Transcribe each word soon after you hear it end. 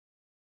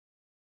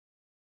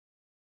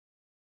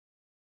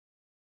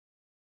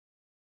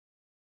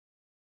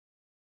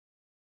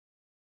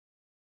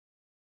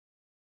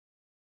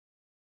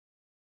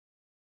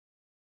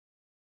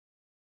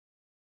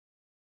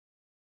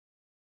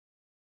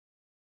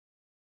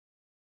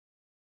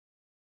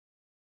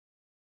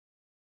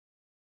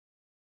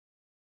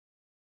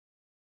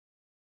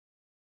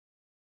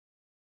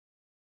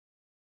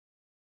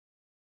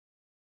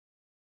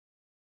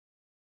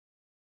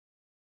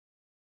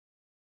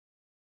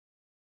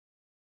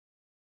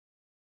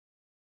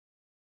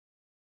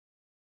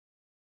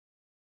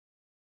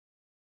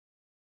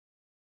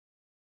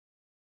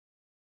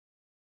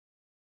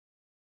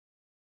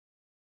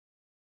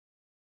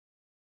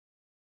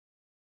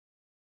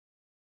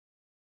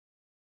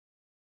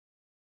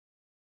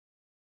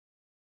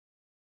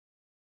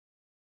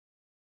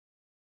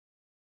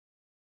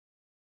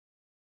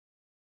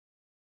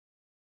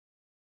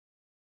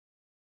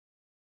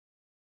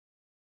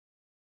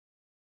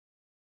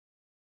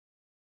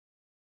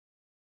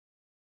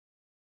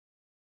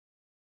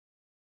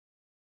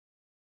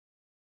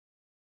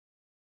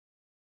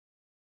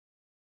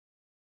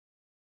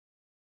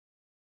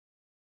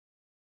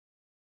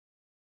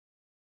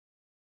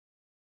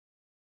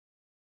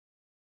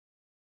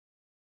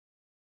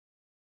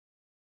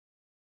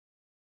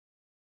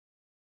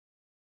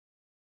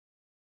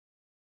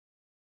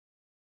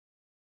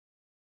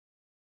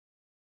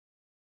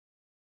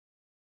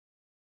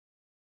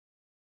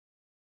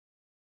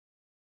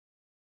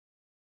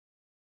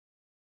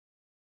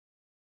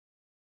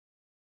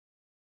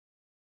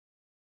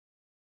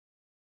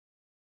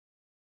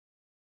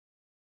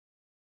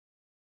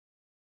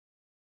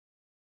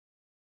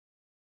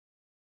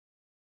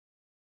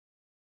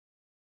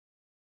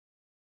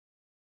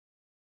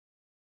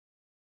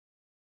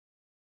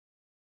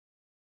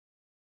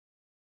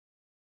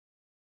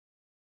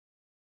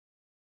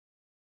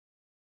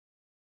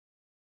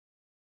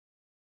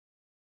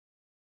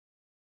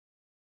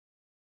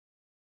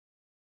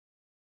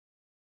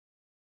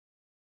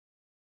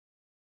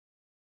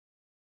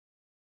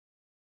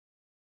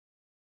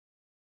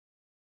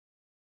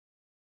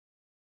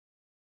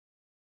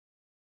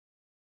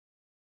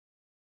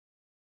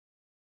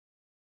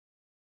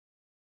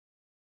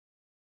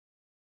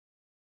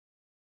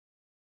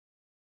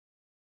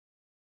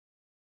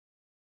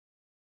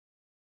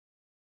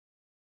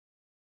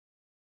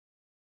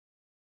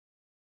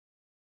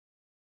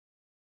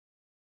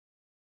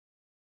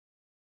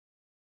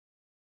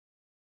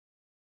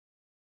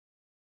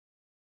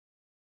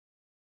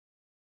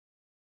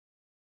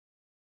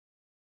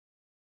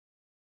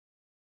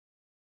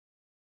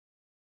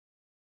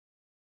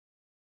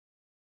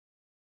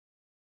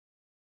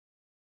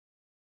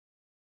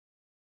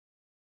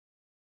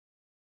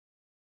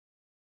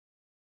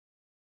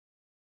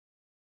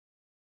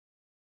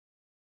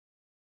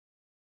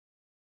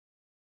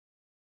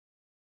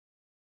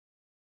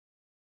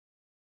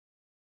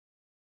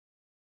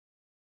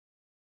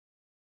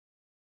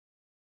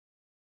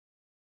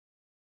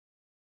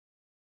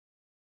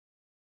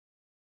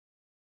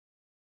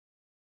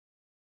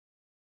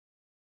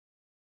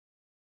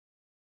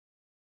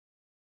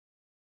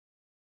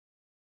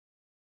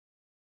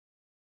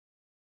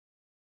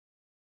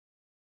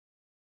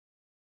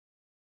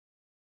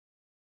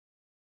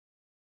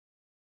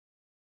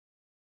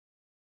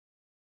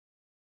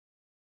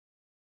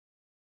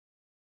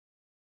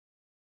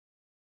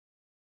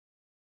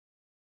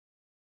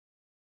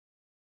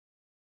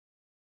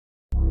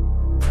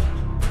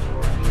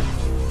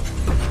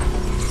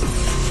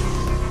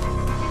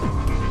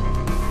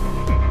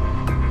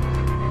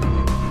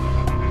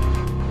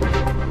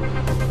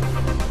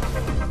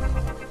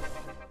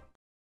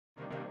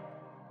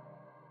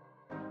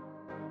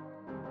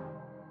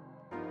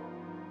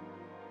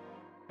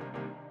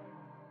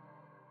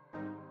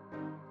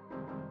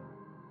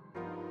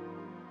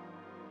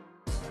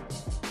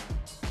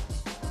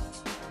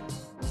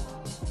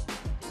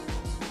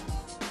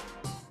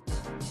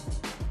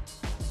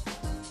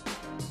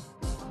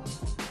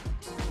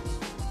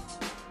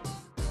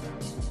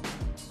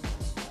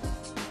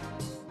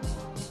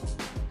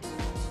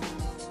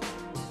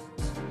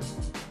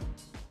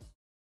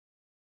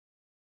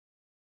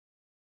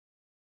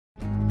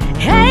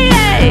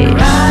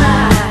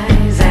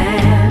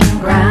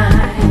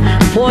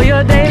For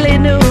your daily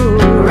news,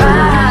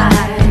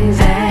 rise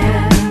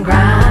and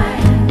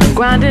grind,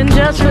 grinding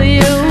just for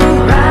you.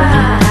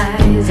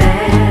 Rise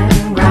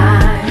and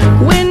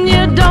grind. When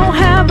you don't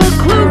have a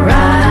clue,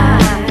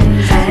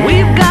 rise.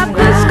 We've got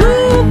the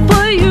scoop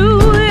for you.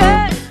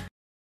 Yeah.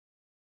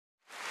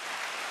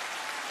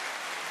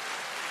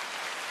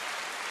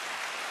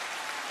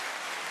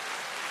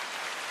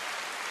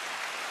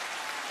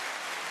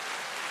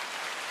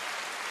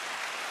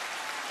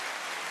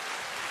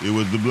 It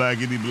was the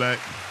Blackity Black.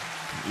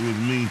 It was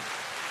me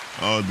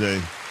all day.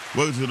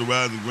 Welcome to the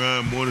Rise and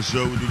Grind Morning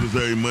Show. We do this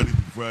every Monday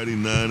through Friday,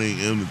 9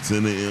 a.m. to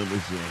 10 a.m.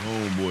 It's your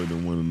homeboy, the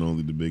one and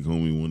only, the big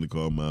homie, one to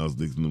call Miles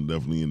Dixon. I'm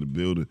definitely in the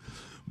building.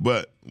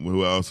 But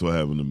we also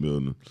have in the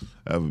building,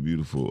 I have a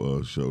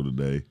beautiful show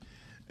today.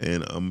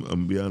 And I'm going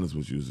to be honest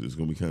with you, it's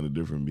going to be kind of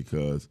different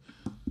because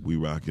we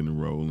rocking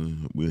and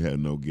rolling. We had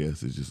no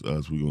guests. It's just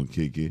us. We're going to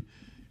kick it.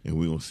 And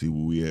we're going to see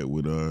where we at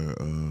with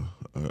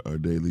our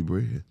daily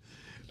bread.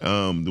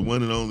 The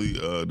one and only,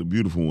 the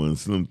beautiful one,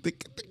 Slim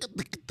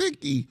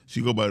Thicky.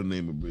 She go by the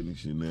name of Brittany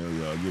Chanel,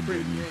 y'all. Get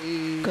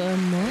Brittany. Good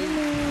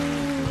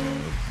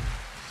morning.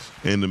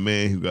 And the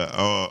man who got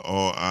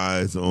all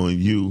eyes on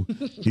you,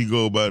 he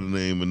go by the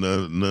name of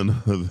none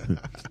other.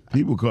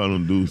 People call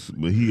him Deuce,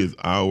 but he is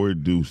our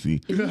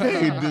Deucey.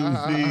 Hey,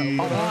 Deucey.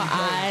 All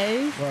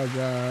eyes. Oh,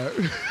 God.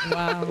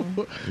 Wow.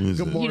 Good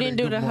morning. You didn't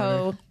do the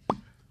whole.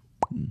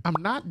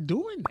 I'm not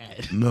doing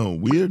that. No,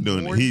 we're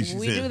doing it.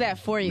 We do that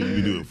for you.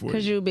 We do it for you.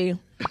 Because you'll be.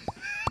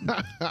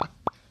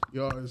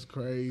 Y'all is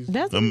crazy.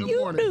 That's what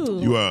you do.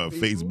 You are a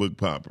Facebook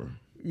popper.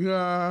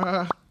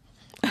 Yeah.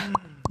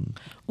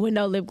 With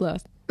no lip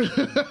gloss.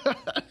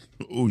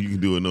 Oh, you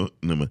can do it. No,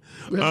 never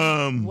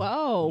mind.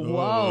 Whoa.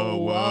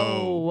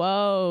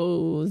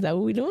 Is that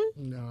what we doing?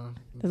 No.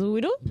 That's what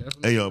we doing?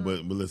 Hey, y'all,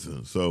 but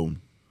listen. So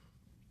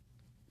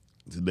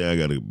today I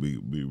got to be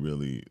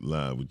really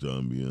live with y'all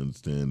and be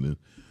understanding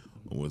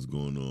on what's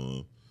going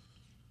on.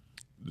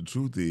 The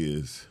truth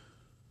is,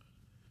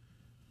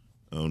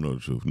 I don't know the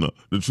truth. No,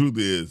 the truth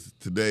is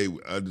today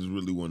I just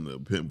really wanted to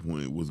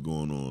pinpoint what's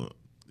going on.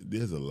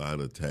 There's a lot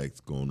of attacks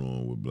going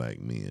on with black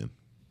men.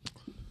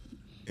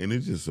 And it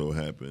just so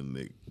happened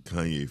that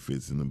Kanye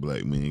fits in the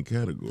black man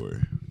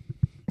category.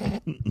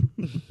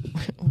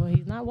 Well,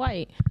 he's not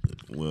white.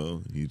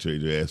 Well, he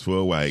traded your ass for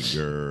a white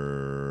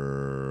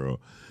girl.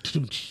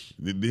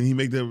 Did he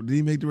make that? Did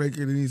he make the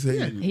record? Did he say?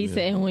 Yeah. He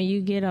said when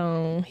you get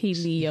on, he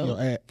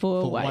Leo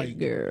for a white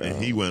girl.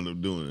 And he wound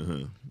up doing it,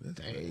 huh?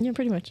 Dang. Yeah,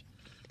 pretty much.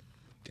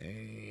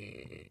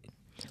 Dang.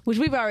 Which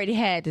we've already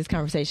had this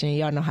conversation.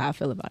 Y'all know how I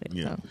feel about it.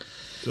 Yeah.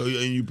 So and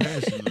you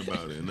passionate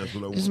about it, and that's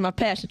what I want. This is my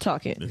passion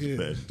talking. That's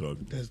passion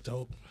talking. That's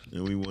dope.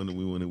 And we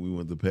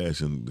want the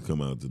passion to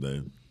come out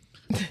today.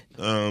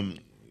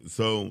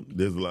 So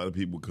there's a lot of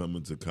people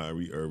coming to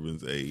Kyrie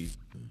Irving's aid.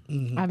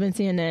 Mm-hmm. I've been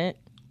seeing that.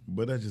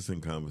 But that's just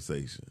in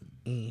conversation.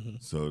 Mm-hmm.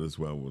 So that's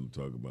why I want to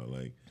talk about,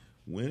 like,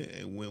 when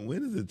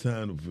is it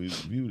time for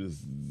you to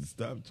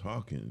stop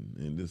talking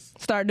and just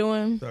start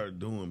doing?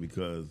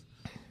 Because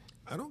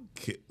I don't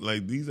care.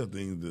 Like, these are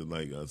things that,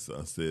 like I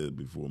said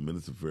before,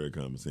 Minister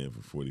Farrakhan been saying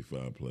for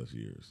 45 plus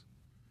years.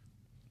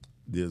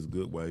 There's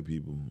good white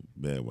people,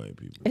 bad white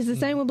people. It's the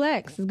same with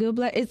blacks. It's good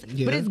black.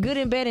 But it's good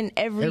and bad in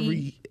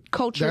every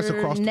culture,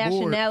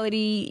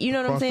 nationality. You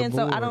know what I'm saying?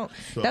 So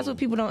that's what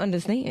people don't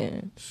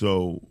understand.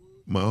 So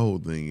my whole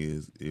thing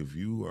is, if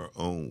you are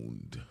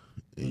owned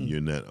and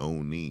you're not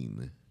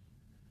owning,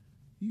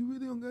 you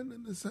really don't got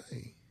nothing to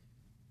say.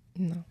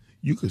 No.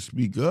 You could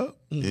speak up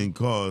and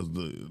cause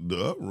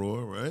the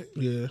uproar, right?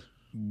 Yeah.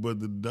 But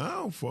the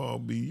downfall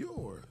be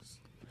yours.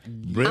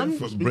 Brett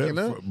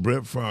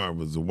Favre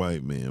was a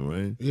white man,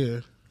 right? Yeah.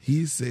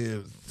 He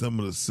said some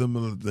of the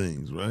similar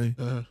things, right?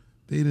 Uh-huh.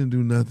 They didn't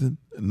do nothing.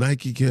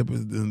 Nike kept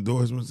his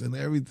endorsements and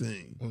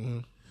everything. Mm-hmm.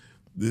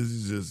 This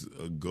is just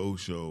a go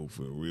show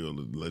for real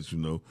to let you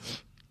know,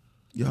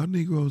 y'all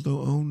Negroes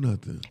don't own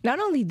nothing. Not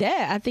only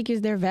that, I think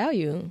it's their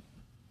value,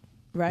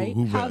 right?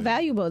 How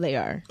valuable they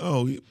are.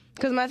 Oh,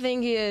 because my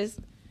thing is,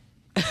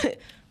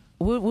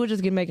 we'll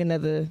just make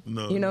another.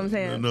 You know what I'm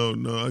saying?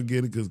 No, I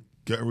get it because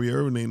Kyrie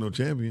Irving ain't no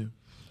champion,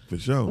 for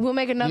sure. We'll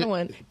make another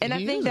one, and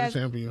I think that's a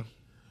champion.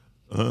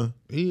 Huh?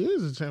 He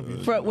is a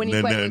champion. For when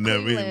he played with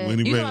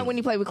Cleveland. You know when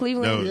he played with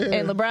Cleveland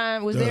and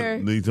LeBron was there?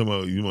 You talking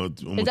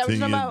about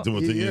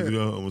almost 10 years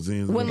ago?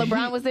 When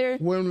LeBron was there?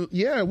 When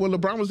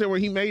LeBron was there where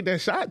he made that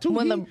shot too.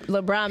 When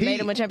LeBron made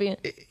him a champion?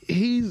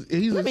 He's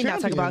Let me not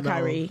talk about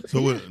Kyrie.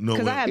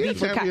 Because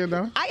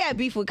I got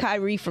beef with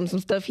Kyrie from some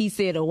stuff he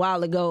said a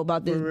while ago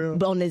about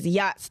this on this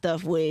yacht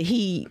stuff where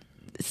he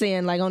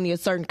saying like only a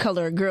certain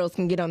color of girls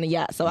can get on the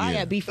yacht. So I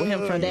got beef with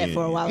him from that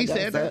for a while ago. He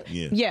said that?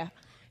 Yeah.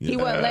 He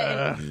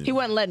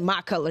wasn't letting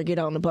my color get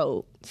on the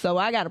boat. So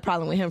I got a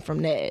problem with him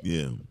from that.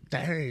 Yeah.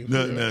 Dang.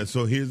 No.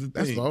 So here's the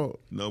thing. That's bold.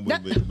 No,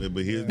 but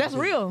here's That's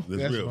real.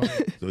 That's real. bold.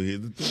 So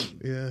here's the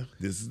thing. Yeah.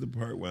 This is the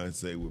part where I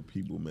say where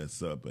people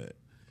mess up at.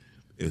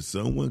 If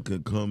someone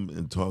could come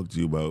and talk to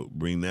you about,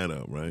 bring that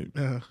up, right?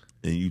 Yeah.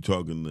 And you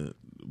talking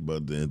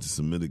about the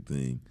anti-Semitic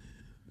thing,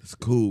 it's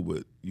cool,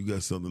 but you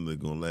got something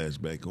that's gonna lash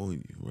back on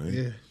you, right?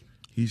 Yeah.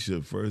 He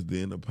should first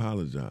then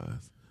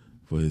apologize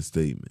for his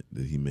statement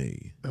that he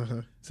made.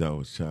 So I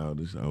was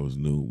childish, I was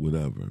new,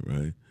 whatever,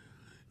 right?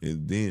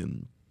 And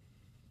then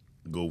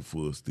go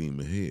full steam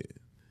ahead.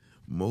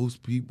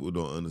 Most people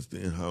don't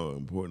understand how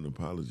important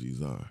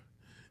apologies are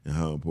and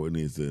how important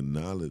it is to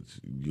acknowledge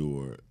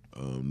your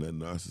not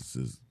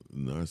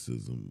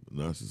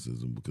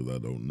narcissism because I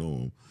don't know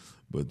them,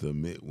 but to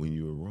admit when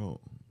you were wrong.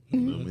 You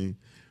know what I mean?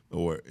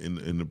 Or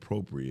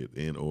inappropriate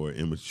and or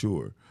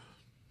immature.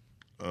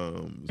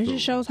 It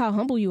just shows how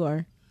humble you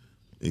are.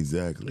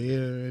 Exactly.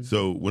 Yeah.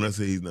 So when I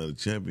say he's not a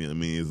champion, I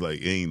mean it's like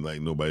it ain't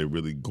like nobody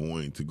really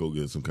going to go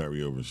get some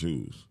Kyrie Irving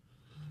shoes.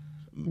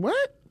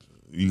 What?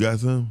 You got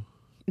some?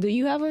 Do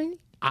you have any?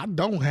 I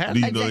don't have Do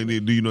you it. know any?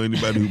 Do you know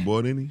anybody who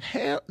bought any?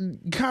 Hell,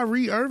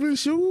 Kyrie Irving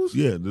shoes?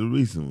 Yeah, the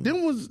recent one.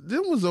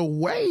 Them was a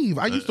wave.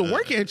 I used to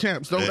work at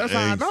Champs, though. That's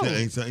how I know.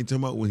 Ain't talking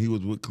about when he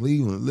was with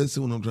Cleveland.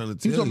 Listen, what I'm trying to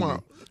tell you. talking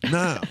about-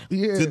 Now,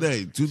 Yeah.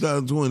 today,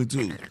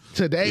 2022.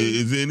 Today?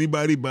 Is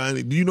anybody buying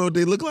it? Do you know what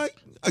they look like?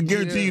 I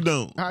guarantee you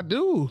don't. I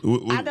do.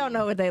 I don't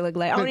know what they look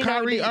like. I The only know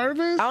Kyrie the-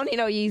 Irvings? I only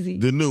know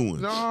Yeezy. The new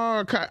ones. No,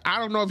 I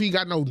don't know if he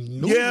got no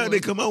new Yeah, ones. they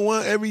come out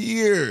one every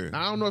year.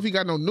 I don't know if he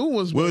got no new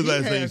ones. When but was he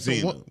last time had you some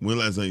seen one- them? When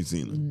last time you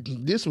seen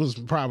them? This was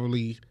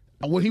probably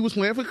when he was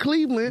playing for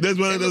Cleveland. That's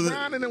what and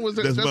LeBron, and it was,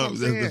 that's what my I'm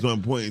saying. that's my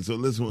point. So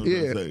listen what I'm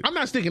Yeah, gonna say. I'm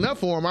not sticking up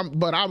for him,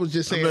 but I was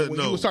just saying not- when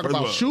no, he was talking first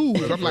of about all-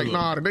 shoes, I'm first like, of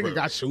all- nah, the nigga first-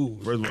 got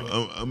shoes. First of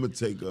all, I'm gonna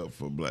take up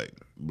for black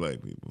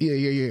people.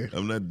 Yeah.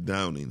 I'm not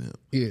downing him.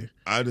 Yeah.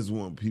 I just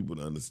want people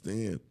to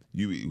understand.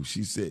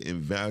 She said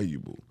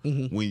invaluable.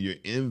 Mm-hmm. When you're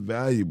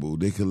invaluable,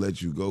 they can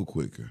let you go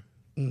quicker.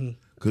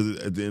 Because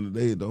at the end of the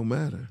day, it don't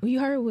matter. Well, you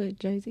heard what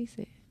Jay-Z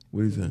said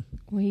What do you say?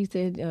 when he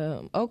said,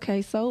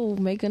 "Okay, so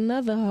make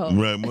another hoe."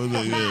 Right,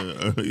 mother,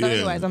 yeah, So,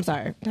 anyways, I'm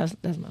sorry. That's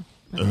my.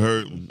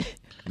 Hurt.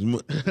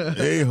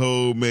 Hey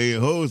ho, made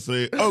ho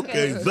say,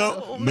 okay,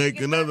 so make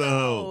another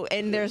hoe.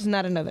 And there's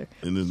not another.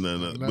 And there's not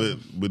another,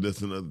 but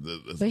that's another.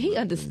 That's But he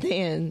another thing.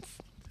 understands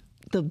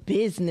the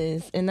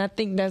business, and I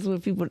think that's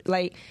what people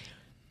like.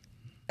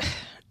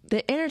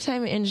 The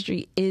entertainment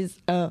industry is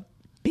a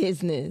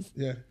business.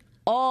 Yeah.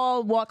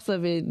 All walks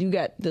of it. You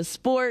got the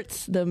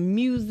sports, the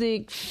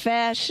music,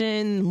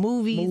 fashion,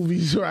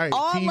 movies. Right.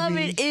 All TV. of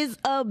it is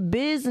a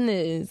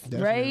business,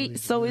 Definitely. right?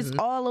 So it's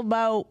all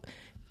about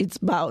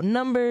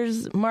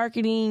numbers,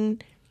 marketing,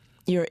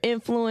 your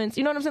influence.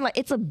 You know what I'm saying? Like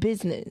it's a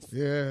business.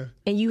 Yeah.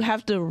 And you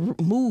have to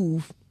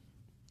move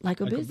like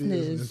a Like a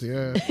business.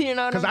 yeah. You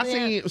know what I'm Because I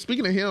saying? seen,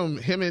 speaking of him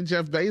and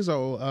Jeff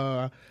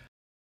Bezos,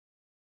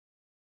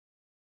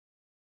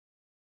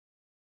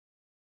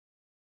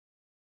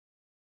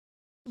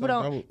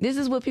 This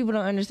is what people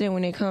don't understand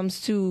when it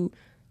comes to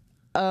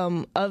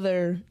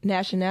other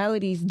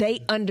nationalities.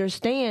 They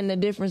understand the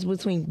difference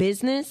between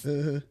business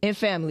and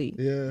family.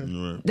 yeah.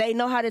 Right. They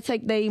know how to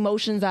take their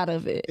emotions out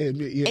of it.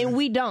 Yeah. And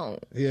we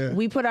don't. Yeah.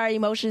 We put our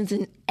emotions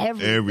in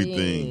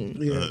everything.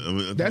 Yeah. I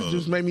mean, That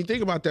just made me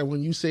think about that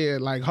when you said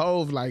like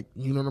Hove, like,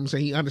 you know what I'm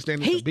saying? He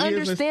understands He the business.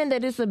 understand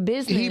that it's a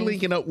business. He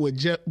linking up with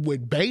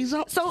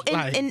Bezos. So,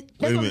 Like, and Wait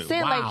that's a what I'm minute.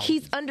 saying. Wow. Like,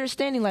 he's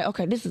understanding, like,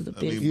 okay, this is a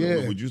I mean, business. Yeah.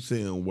 but what you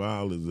saying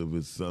wild is if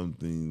it's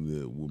something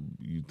that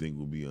you think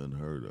will be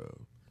unheard of.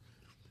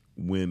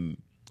 When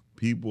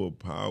people of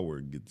power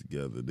get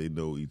together, they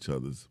know each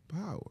other's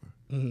power.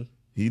 Mm-hmm.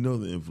 He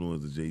knows the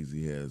influence that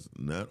Jay-Z has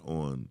not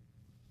on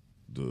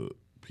the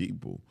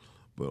people,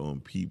 but on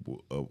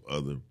people of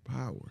other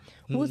power.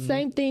 Well,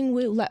 same thing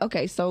with like,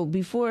 okay, so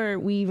before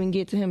we even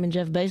get to him and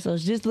Jeff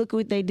Bezos, just look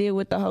what they did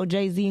with the whole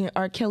Jay-Z and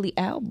R. Kelly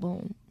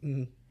album.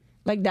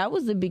 Like that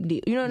was a big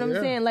deal. You know what I'm Yeah.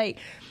 saying? Like,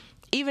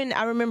 even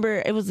I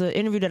remember it was an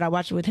interview that I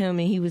watched with him,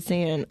 and he was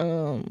saying,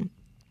 oh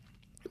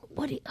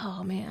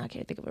man, I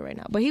can't think of it right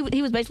now. But he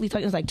was basically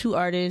talking, it's like two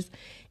artists,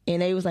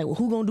 and they was like, well,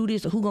 who gonna do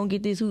this or who gonna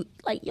get this? Who,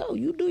 like, yo,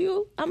 you do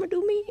you, I'm gonna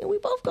do me, and we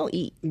both gonna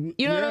eat. You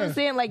know what I'm Yeah.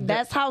 saying? Like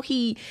that's how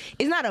it's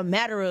not a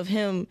matter of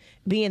him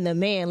being the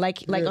man.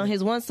 Like on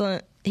his one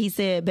son, he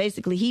said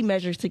basically he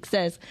measures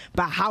success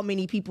by how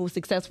many people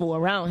successful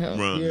around him.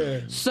 Right. Yeah.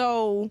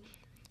 So,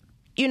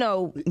 you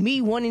know,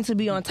 me wanting to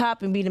be on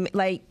top and be the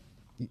like,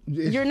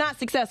 you're not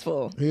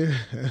successful. Yeah.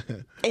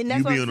 And that's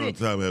You what being I'm on saying.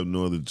 top have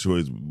no other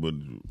choice, but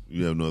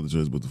you have no other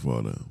choice but to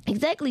fall down.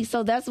 Exactly.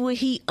 So that's what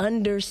he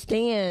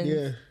understands.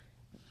 Yeah.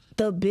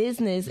 The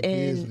business,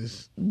 and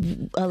Business.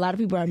 a lot of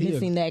people are He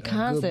missing a that good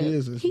concept.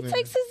 businessman.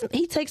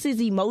 He takes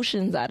his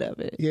emotions out of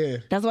it. Yeah.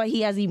 That's why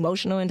he has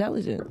emotional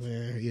intelligence.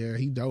 Yeah,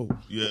 he dope.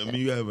 Yeah, I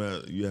mean you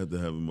have to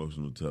have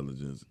emotional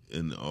intelligence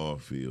in all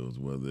fields,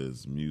 whether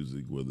it's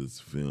music, whether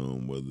it's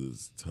film, whether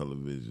it's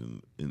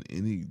television, in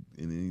anything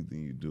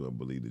you do. I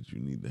believe that you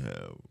need to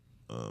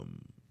have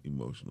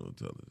emotional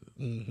intelligence.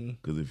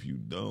 Because if you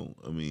don't,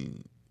 I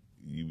mean,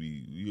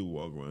 you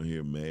walk around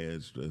here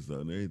mad, stressed out,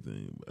 and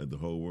everything at the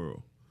whole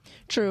world.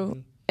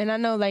 True. And I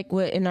know, like,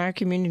 what in our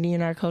community,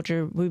 in our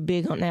culture, we're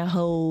big on that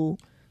whole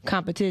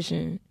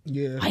competition.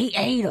 Yeah. He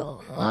ate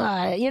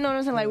her. You know what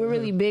I'm saying? Like, we're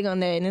really big on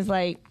that. And it's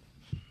like,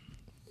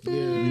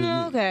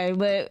 okay,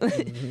 but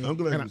I'm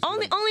glad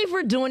only if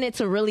we're doing it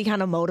to really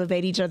kind of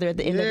motivate each other at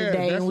the end of the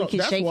day, and we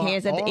can shake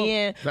hands at the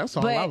end. That's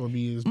all I would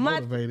be is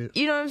motivated.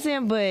 You know what I'm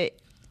saying? But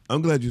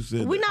I'm glad you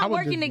said we're that. not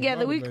working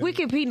together. We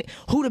competing.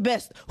 Who the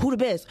best? Who the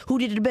best? Who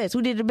did the best?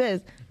 Who did the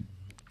best?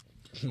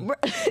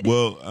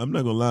 Well, I'm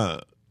not gonna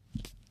lie.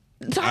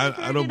 Tyler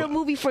Perry did a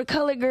movie for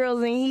Color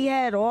Girls, and he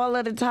had all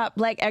of the top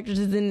black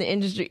actresses in the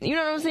industry. You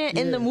know what I'm saying?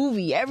 In the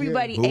movie,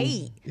 everybody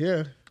ate.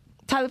 Yeah.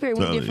 Tyler Perry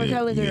when he did for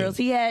Color Girls.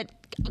 He had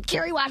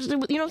Kerry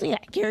Washington. You know what I'm saying?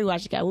 Kerry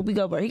Washington, Whoopi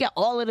Goldberg. He got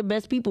all of the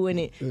best people in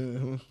it.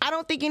 I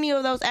don't think any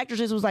of those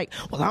actresses was like,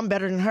 well, I'm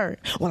better than her.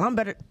 Well, I'm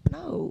better.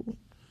 No.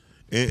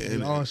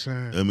 And all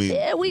shine. I mean,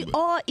 Yeah, we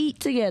all eat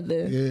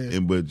together. Yeah.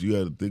 But you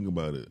got to think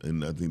about it,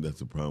 and I think that's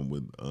the problem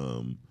with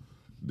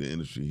the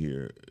industry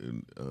here.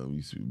 And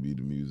used to be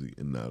the music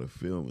and now the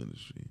film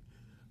industry.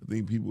 I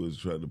think people is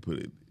trying to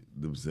put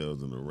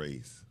themselves in a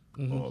race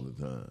all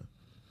the time.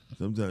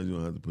 Sometimes you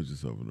don't have to put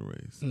yourself in a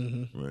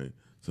race, right?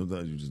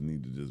 Sometimes you just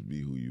need to just be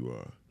who you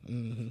are.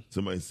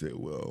 Somebody said,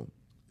 well,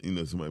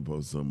 somebody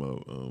posted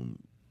something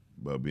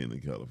about being in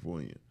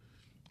California.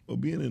 Well,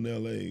 being in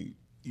L.A.,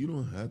 you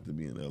don't have to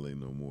be in L.A.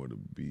 no more to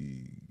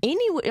be...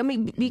 Anywhere. I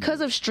mean,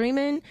 because of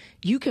streaming,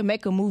 you can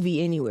make a movie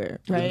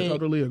anywhere, right? I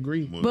totally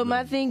agree. But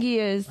my thing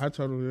is... I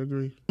totally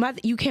agree.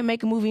 You can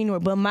make a movie anywhere,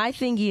 but my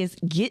thing is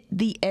get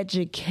the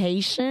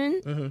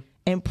education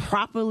and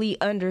properly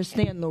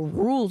understand the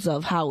rules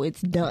of how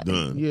it's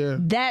done. Yeah.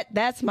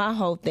 That's my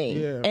whole thing.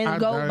 Yeah, And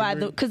go I by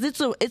agree. because it's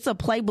a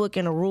playbook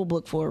and a rule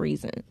book for a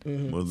reason.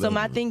 So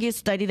my thing is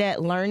study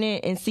that, learn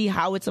it, and see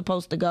how it's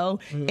supposed to go,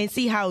 and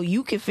see how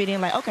you can fit in.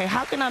 Like, okay,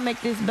 how can I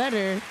make this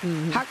better?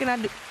 How can I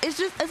do?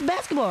 It's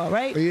basketball,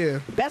 right?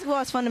 Yeah.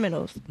 Basketball is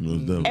fundamentals.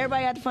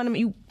 Everybody had the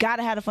fundamentals. You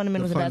gotta have the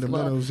fundamentals of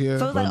basketball. fundamentals, yeah.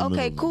 So it's like,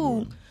 okay,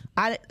 Fundamentals,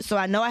 cool. So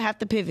I know I have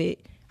to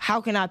pivot.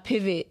 How can I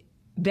pivot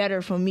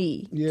better for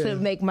me to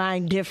make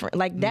mine different?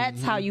 Like,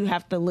 that's how you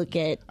have to look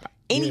at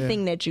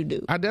anything that you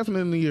do. I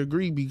definitely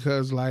agree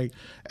because, like,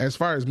 as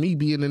far as me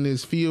being in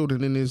this field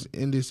and in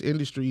this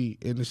industry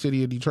in the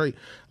city of Detroit,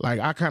 like,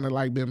 I kind of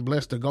like been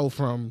blessed to go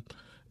from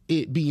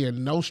it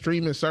being no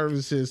streaming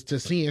services to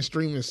seeing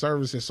streaming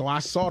services. So I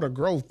saw the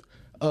growth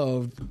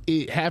of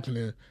it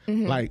happening,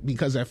 like,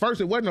 because at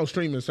first it wasn't no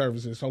streaming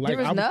services. So like,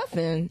 There was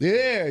nothing.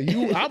 Yeah,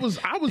 I was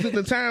at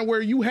the time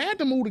where you had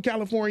to move to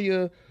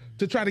California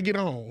to try to get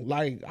on.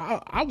 Like,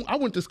 I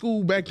went to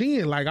school back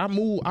then. Like, I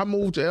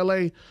moved to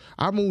LA.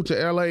 I moved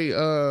to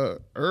LA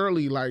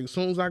early, like, as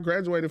soon as I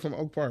graduated from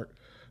Oak Park.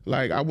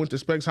 Like, I went to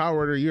Specs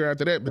Howard a year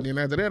after that, but then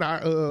after that,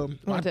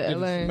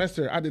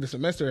 I did a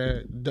semester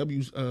at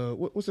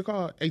what's it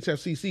called?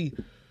 HFCC.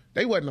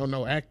 They wasn't on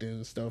no acting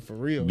and stuff for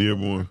real.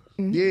 Dearborn.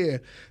 Yeah.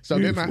 So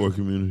then Beautiful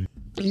community.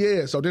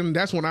 yeah, so then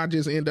that's when I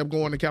just ended up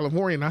going to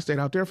California, and I stayed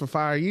out there for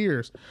 5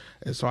 years.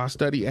 And so I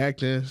studied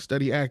acting,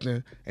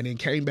 and then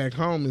came back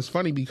home. It's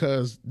funny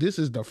because this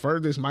is the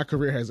furthest my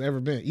career has ever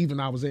been, even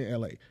I was in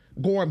LA.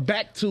 Going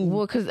back to...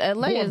 Well, because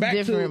LA is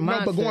different.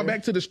 But going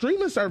back to the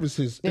streaming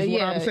services is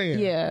what I'm saying.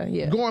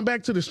 Yeah. Going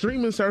back to the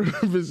streaming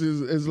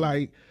services is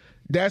like...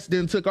 That's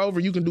then took over.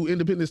 You can do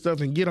independent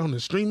stuff and get on the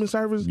streaming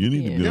service. You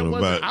need to be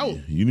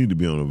on you need to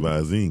be on a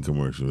Visine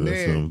commercial.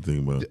 That's what I'm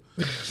thinking about.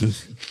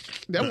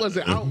 That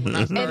wasn't out when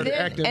I started acting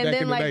back in the day. And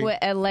then, like, with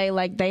LA,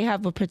 like, they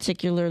have a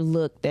particular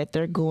look that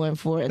they're going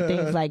for and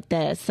things like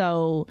that.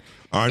 So...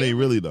 Are they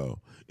really, though?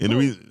 And the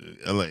reason,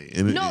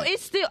 no,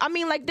 it's still... I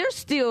mean, like, they're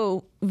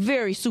still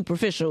very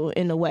superficial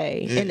in a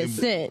way, in a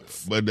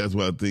sense. But that's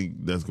why I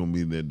think that's going to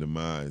be their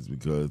demise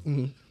because,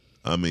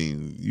 I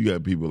mean, you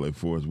got people like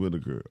Forrest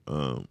Whitaker.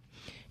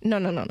 No.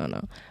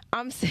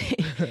 I'm saying,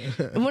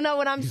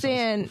 what I'm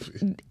saying,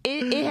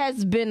 it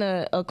has been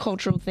a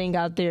cultural thing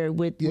out there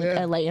with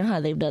LA and how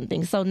they've done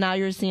things. So now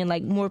you're seeing,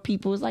 like, more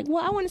people is like,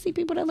 well, I want to see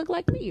people that look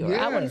like me, or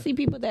I want to see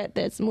people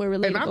that's more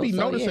relatable. And I be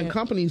noticing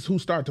companies who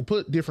start to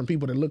put different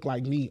people that look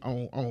like me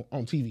on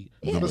TV.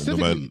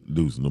 Specifically,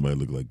 Nobody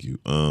look like you.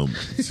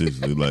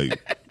 Seriously,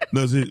 like,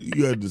 no,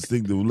 you got a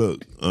distinctive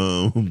look.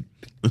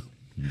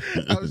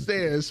 I'm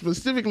saying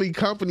specifically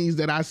companies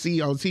that I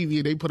see on TV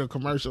and they put a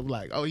commercial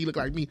like, oh, you look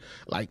like me,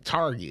 like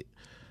Target.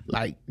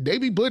 Like, they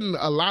be putting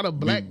a lot of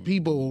black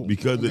people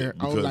because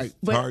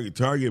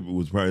Target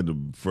was probably the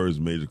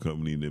first major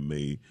company that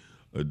made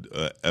an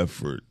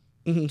effort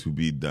to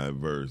be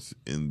diverse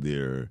in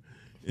their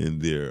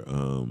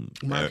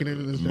marketing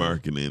and stuff.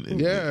 Marketing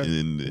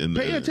and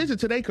pay attention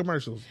to their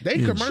commercials. They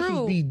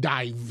commercials be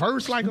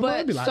diverse like a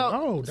movie. Like,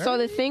 so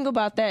the thing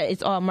about that,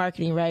 it's all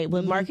marketing, right?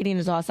 But marketing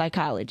is all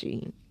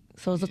psychology.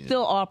 So it's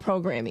still all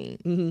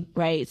programming,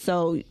 right?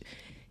 So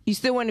you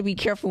still want to be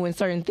careful in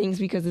certain things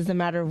because it's a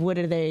matter of what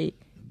are they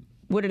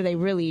what are they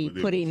really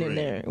putting in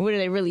there? What are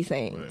they really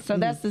saying? Right. So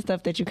that's the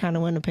stuff that you kind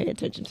of want to pay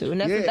attention to,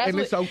 and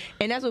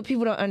that's what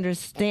people don't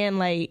understand.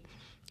 Like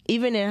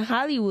even in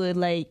Hollywood,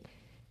 like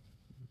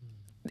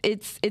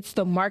it's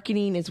the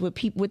marketing, it's what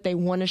they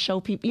want to show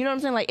people. You know what I'm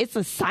saying? Like it's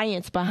a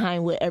science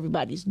behind what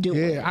everybody's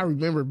doing. Yeah, I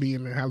remember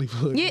being in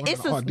Hollywood. Yeah,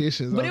 it's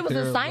auditions, but it was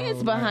a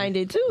science behind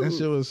it too. That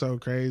shit was so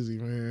crazy,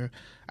 man.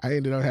 I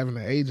ended up having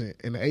an agent,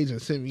 and the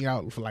agent sent me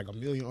out for like 1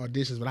 million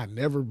auditions, but I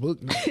never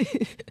booked them.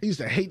 I used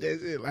to hate that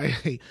shit.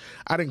 Like,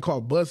 I didn't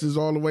call buses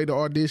all the way to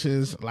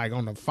auditions, like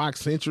on the Fox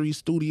Century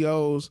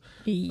Studios.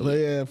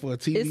 Yeah, for a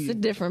TV. It's a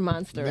different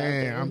monster.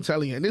 Man, I'm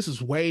telling you, and this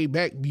is way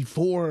back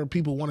before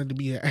people wanted to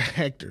be an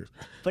actor.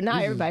 But now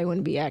everybody want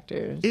to be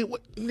actors.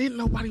 Didn't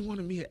nobody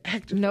want to be an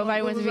actor.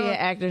 Nobody wants to be an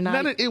actor.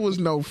 It was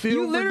no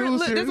film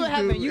producer. This is what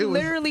happened. You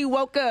literally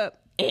woke up.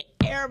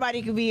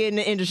 Everybody could be in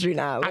the industry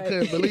now. Right? I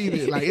couldn't believe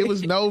it. Like it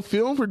was no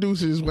film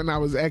producers when I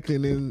was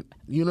acting, and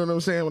you know what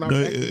I'm saying. When I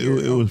was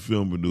it was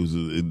film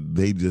producers.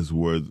 They just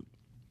were.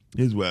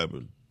 Here's what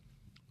happened: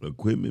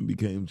 equipment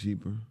became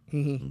cheaper.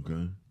 Mm-hmm.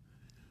 Okay,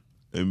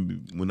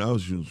 and when I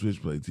was shooting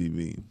Switchplay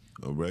TV,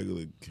 a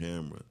regular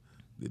camera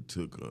that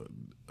took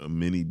a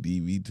mini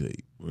DV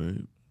tape,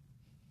 right?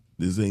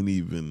 This ain't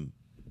even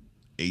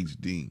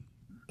HD.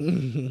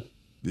 Mm-hmm.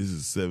 This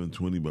is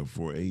 720 by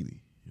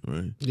 480,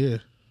 right? Yeah.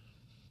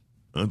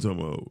 I'm talking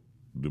about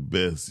the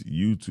best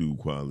YouTube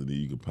quality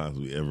you could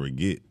possibly ever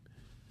get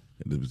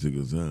at this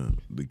particular time.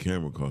 The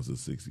camera costs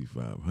us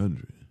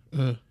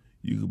 $6,500.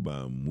 You could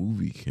buy a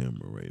movie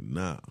camera right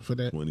now for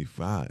that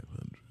 $2,500.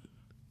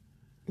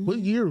 What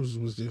year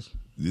was this?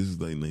 This is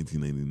like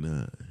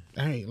 1999.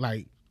 Dang,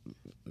 like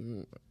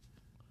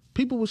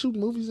people were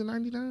shooting movies in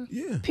 '99.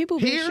 Yeah, people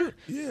here.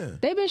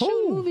 They've been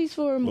shooting movies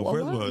for a while.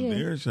 First of all,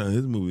 Darren shot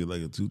his movie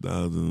like in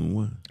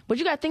 2001. But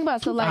you got to think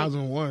about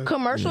like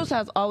commercials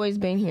has always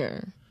been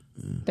here.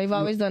 Yeah. They've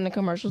always done the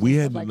commercials. We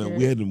had the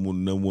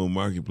number one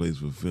marketplace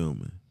for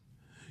filming.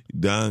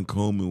 Don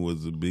Coleman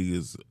was the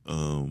biggest,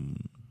 the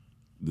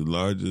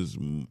largest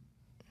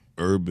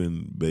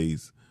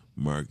urban-based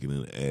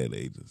marketing ad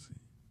agency.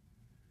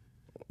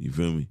 You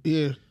feel me?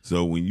 Yeah.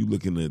 So when you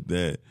looking at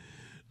that,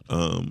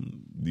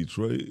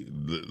 Detroit,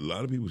 a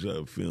lot of people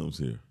shot films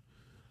here.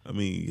 I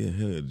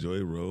mean,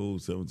 Joy Road,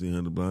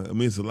 1700 Block. I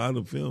mean, it's a lot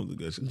of films that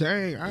got shot.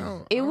 Dang,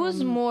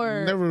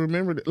 never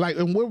remembered it. Like,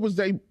 and where was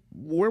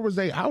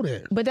they out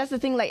at? But that's the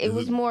thing, like it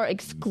was more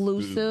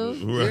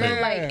exclusive. Right.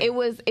 So like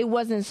it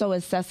wasn't so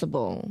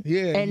accessible.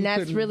 Yeah. And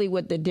that's really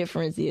what the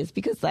difference is.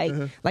 Because like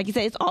you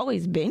said, it's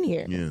always been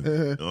here.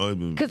 Yeah. Always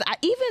been. Because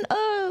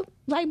even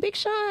like Big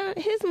Sean,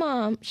 his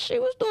mom, she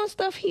was doing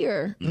stuff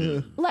here.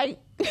 Like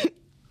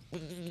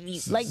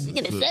like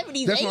in the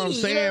 70s, that's 80s, what I'm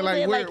saying.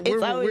 You know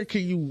what Where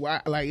can you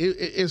like?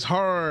 It's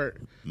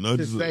hard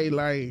to say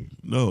like.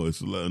 No,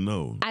 it's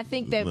no. I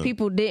think that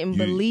people didn't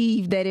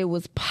believe that it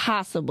was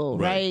possible,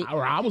 right?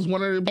 I was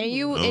one of the. And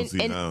you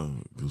now,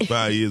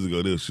 5 years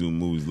ago they were shooting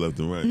movies left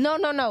and right.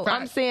 No.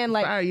 I'm saying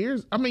like 5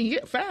 years. I mean,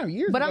 5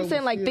 years. But I'm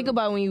saying like think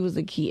about when you was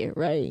a kid,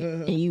 right?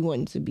 And you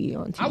wanted to be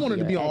on TV. I wanted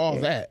to be on all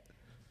that.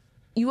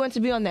 You want to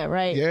be on that,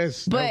 right?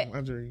 Yes, but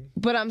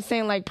I'm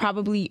saying like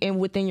probably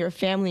within your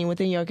family and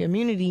within your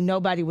community,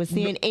 nobody was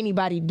seeing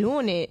anybody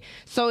doing it.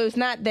 So it's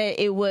not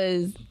that it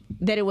was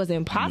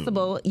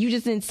impossible. You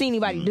just didn't see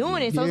anybody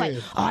doing it. So it's like,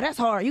 oh, that's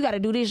hard. You got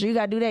to do this. Or you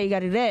got to do that. You got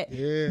to do that.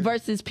 Yeah.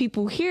 Versus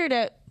people here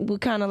that were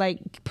kind of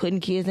like putting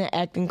kids in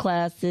acting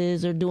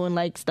classes or doing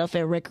like stuff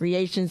at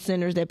recreation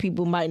centers that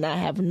people might not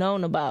have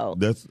known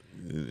about.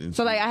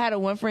 So like I had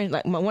one friend,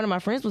 like one of my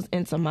friends was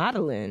into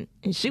modeling,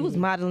 and she was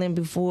modeling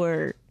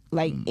before.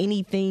 Like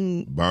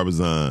anything,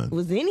 Barbizon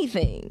was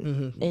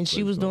anything, and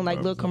she was doing like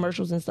little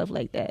commercials and stuff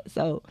like that.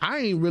 So I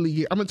ain't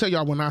really. I'm gonna tell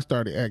y'all when I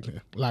started acting.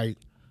 Like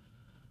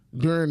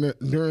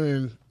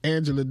during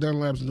Angela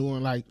Dunlap's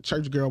doing like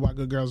Church Girl, White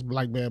Good Girls,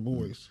 Black Bad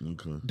Boys.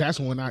 Okay, that's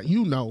when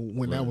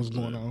when that was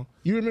going on.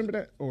 You remember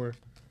that or?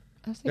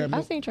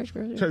 I seen Church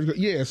Girl. Church Girl,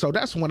 yeah. So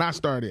that's when I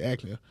started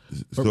acting.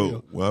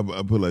 So I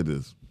put it like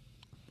this: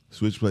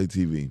 Switchplay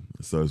TV.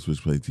 I started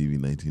Switchplay TV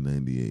in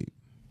 1998.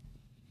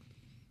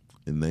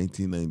 In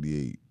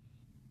 1998,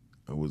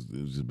 it was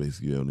just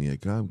basically I only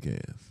had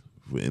Comcast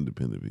for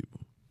independent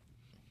people.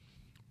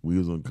 We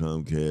was on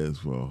Comcast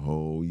for a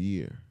whole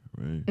year,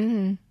 right?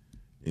 Mm-hmm.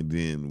 And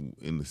then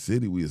in the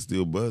city, we were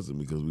still buzzing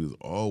because we was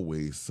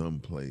always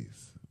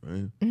someplace,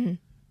 right? Mm-hmm.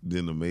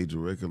 Then a major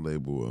record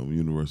label,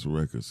 Universal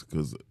Records,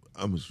 because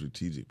I'm a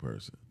strategic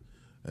person.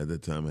 At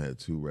that time, I had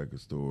 2 record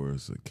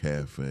stores, a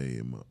cafe,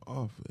 and my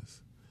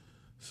office.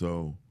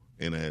 So,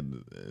 and I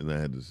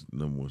had this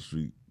number 1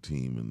 street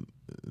team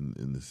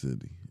in the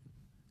city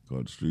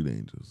called the Street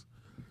Angels.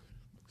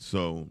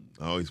 So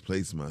I always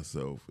place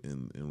myself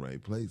in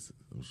right places.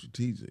 I'm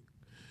strategic.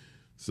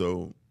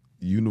 So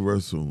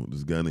Universal,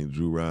 this guy named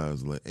Drew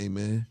Rise, was like, hey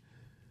man,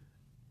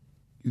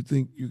 you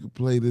think you could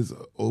play this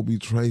Obi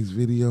Trice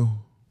video?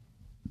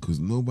 Because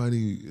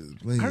nobody is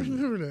playing it. I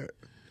remember that.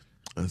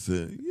 I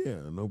said, yeah,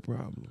 no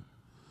problem.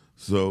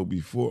 So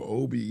before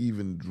Obi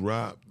even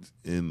dropped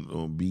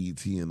on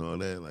BET and all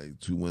that, like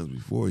 2 months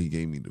before, he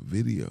gave me the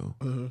video.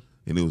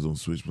 and it was on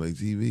Switchplay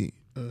TV.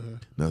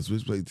 Now,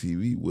 Switchplay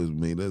TV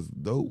made us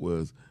dope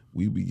was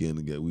we began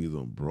to get, we was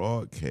on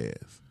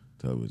broadcast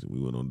television.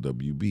 We went on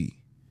WB.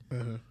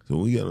 So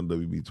when we got on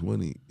WB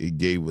 20, it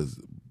gave us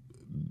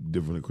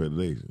different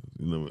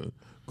accreditations,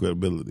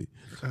 credibility.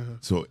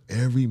 So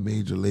every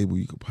major label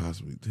you could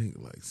possibly think,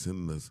 like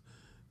sending us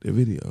their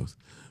videos.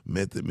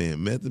 Method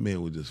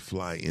Man would just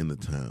fly into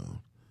town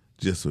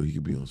just so he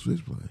could be on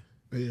Switchplay.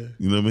 Yeah.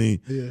 You know what I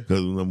mean? Yeah.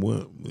 Because number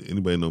one,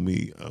 anybody know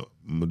me,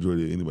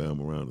 majority of anybody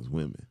I'm around is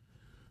women.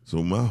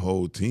 So my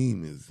whole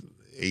team is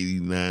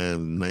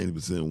 89,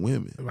 90%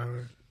 women.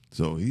 Right.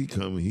 So he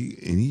come and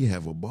he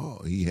have a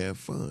ball. He have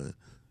fun.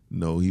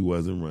 No, he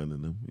wasn't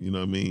running them. You know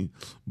what I mean?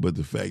 But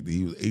the fact that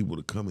he was able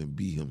to come and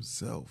be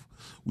himself,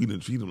 we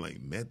didn't treat him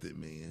like Method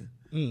Man.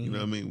 You know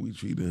what I mean? We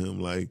treated him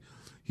like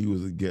he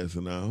was a guest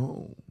in our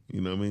home.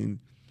 You know what I mean?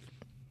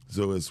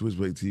 So as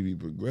Switchplay TV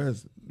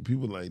progressed,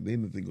 people they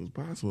didn't think it was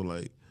possible.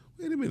 Like,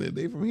 wait a minute,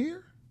 they from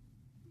here?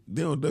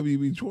 They on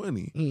WB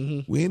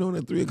 20. We ain't on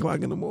at 3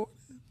 o'clock in the morning.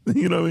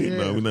 You know what I mean? Yeah.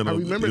 No, we're not I on,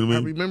 remember. you know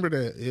what I remember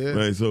that. Yeah.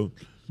 Right. So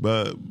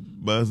by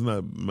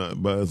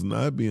us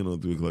not being on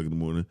 3 o'clock in the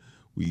morning,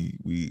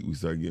 we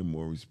started getting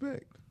more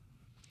respect.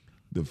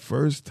 The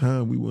first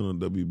time we went on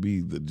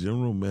WB, the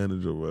general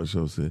manager of our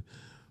show said,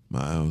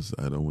 "Miles,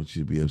 I don't want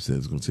you to be upset.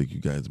 It's going to take you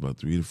guys about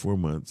 3 to 4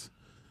 months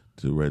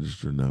to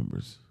register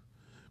numbers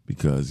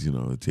because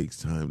it takes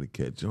time to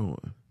catch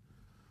on."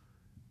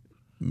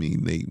 Me,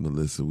 Nate,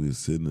 Melissa, we were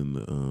sitting in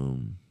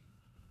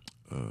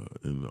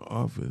the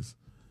office,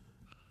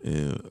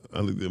 and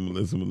I looked at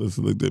Melissa.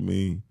 Melissa looked at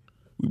me.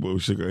 We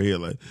both shook our head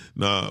like,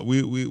 "Nah,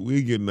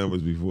 we get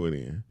numbers before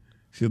then."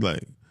 She's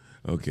like,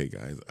 "Okay,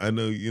 guys, I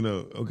know,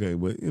 okay,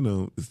 but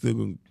it's still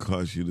gonna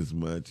cost you this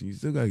much, and you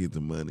still gotta get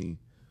the money."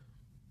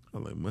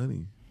 I'm like,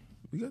 "Money?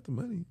 We got the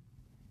money.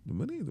 The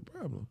money is the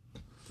problem.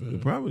 The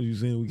problem is you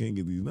saying we can't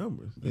get these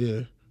numbers."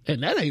 Yeah.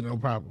 And that ain't no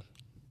problem.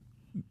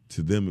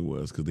 To them it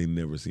was because they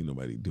never seen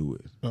nobody do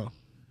it. Oh.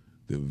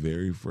 The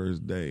very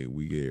first day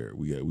we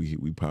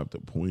popped a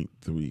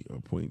 0.3 or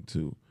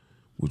 0.2,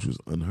 which was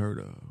unheard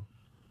of.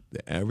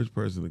 The average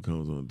person that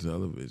comes on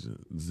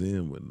television,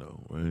 Zen would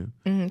know, right?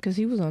 Because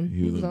he was on.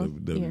 He was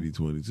on WB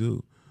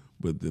 22.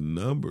 But the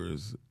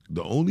numbers,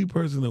 the only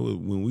person that was,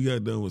 when we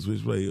got done with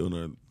Switchplay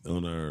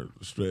on our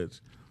stretch,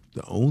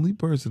 the only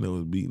person that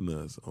was beating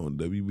us on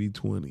WB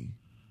 20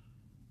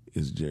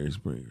 is Jerry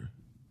Springer.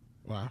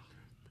 Wow.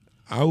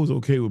 I was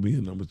okay with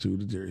being number 2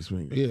 to Jerry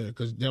Springer. Yeah,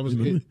 because that was a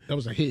hit. That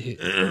was a hit.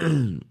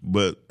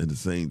 But at the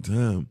same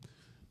time,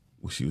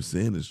 what she was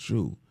saying is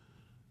true.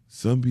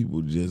 Some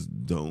people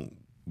just don't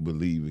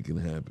believe it can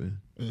happen.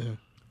 Yeah.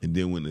 And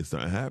then when it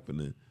started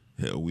happening,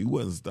 hell, we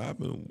wasn't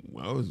stopping.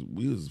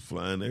 We was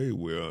flying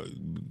everywhere,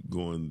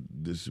 going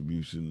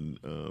distribution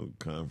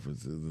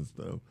conferences and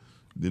stuff.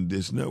 Then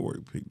Dish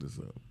Network picked us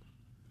up.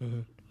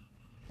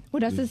 Well,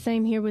 that's the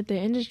same here with the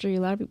industry.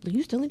 A lot of people,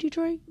 you still in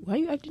Detroit? Why are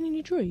you acting in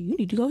Detroit? You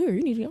need to go here.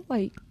 You need to. I'm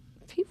like,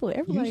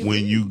 everybody.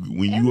 When you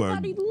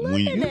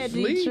living at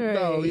sleep, Detroit.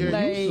 though,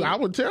 yeah, I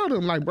would tell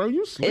them like, bro,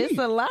 you sleep. It's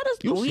a lot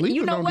of you stuff.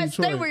 You know on what?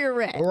 Detroit. Stay where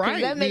you're at.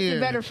 Right, that makes it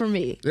better for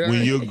me. Yeah.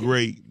 when you're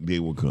great, they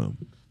will come.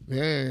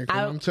 Yeah,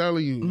 I'm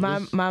telling you.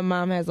 My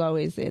mom has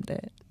always said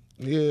that.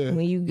 Yeah.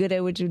 When you good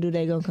at what you do,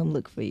 they gonna come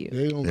look for you.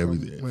 They gonna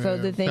Everything. come, man, So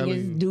the thing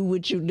is, do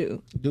what you do,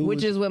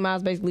 which is what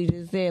Miles basically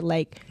just said.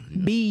 Like,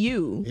 be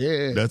you.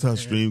 Yeah. That's how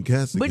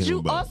Streamcasting But came you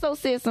about. also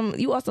said some.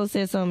 You also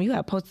said something. You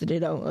had posted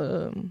it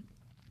on.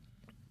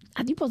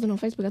 You posted it on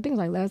Facebook. I think it was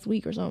like last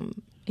week or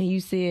something. And you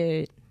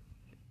said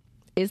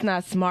it's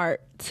not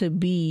smart to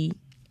be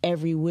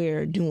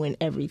everywhere doing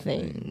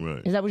everything.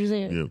 Right. Is that what you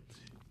said? Yeah.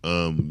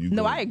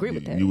 I agree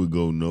with that. You would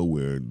go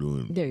nowhere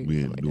doing There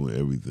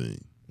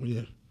everything.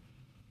 Yeah.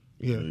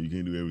 Yeah. You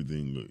can't do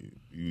everything.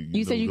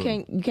 You said you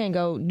can't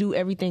go do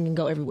everything and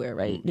go everywhere,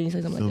 right? Didn't you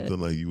say something like that?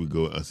 Something like you would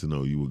go. I said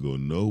no. You would go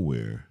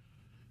nowhere.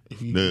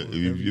 If you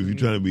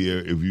trying to be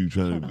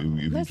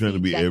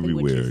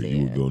everywhere,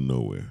 you would go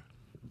nowhere.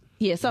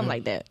 Yeah, something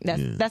like that.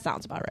 That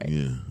sounds about right.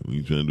 Yeah, when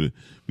you trying to do it,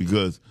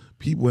 because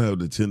people have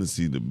the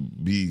tendency to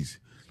be,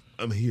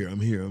 I'm here,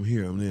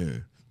 I'm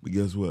there. But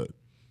guess what?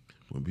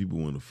 When people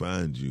want to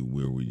find you,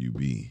 where will you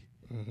be?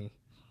 Mm-hmm.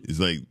 It's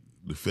like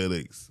the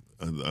FedEx.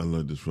 I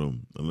learned this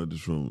from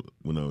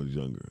when I was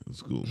younger in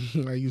school.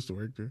 I used to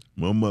work there.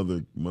 My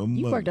mother.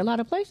 You worked a lot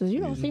of places. You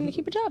don't seem to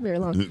keep a job very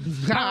long.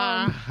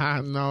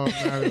 No,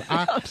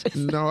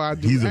 I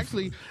do. He's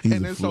actually, he's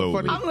and a it's so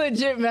funny. I'm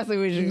legit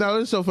messing with you. No,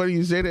 it's so funny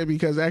you say that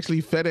because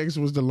actually FedEx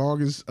was the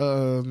longest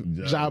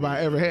job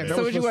I ever had. That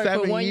so was you worked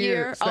for 1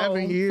 year?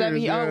 7 years. 7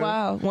 years. Yeah. Oh,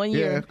 wow. 1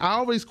 year. Yeah, I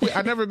always quit.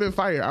 I never been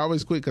fired. I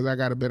always quit because I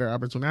got a better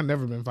opportunity. I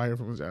never been fired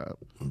from a job.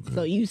 Okay.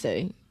 So you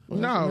say.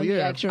 No,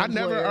 yeah. I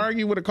never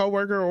argue with a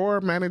coworker or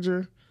a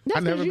manager. That's I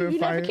never been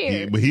fired. Never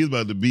cared. But he was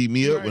about to beat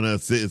me up when I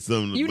said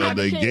something about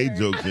that gay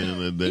joke the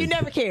other day. You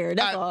never cared.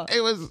 That's all.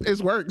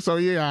 It's work. So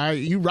yeah,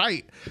 you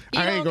right.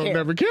 I ain't gonna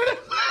never care.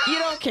 You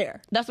don't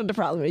care. That's what the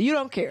problem is. You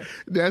don't care.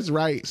 That's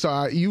right.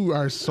 So you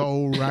are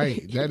so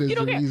right. That is the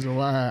care. reason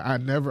why I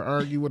never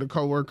argue with a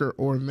coworker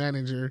or a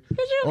manager you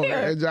don't or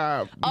care. a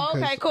job. Oh,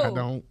 okay, cool. I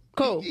don't.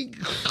 Cool.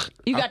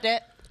 You got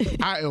that.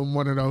 I am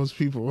one of those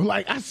people.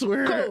 Like, I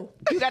swear. Cool.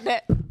 You got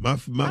that. My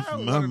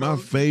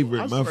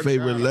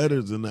favorite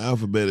letters in the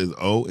alphabet is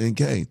O and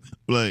K.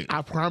 Like,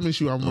 I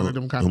promise you, I'm one of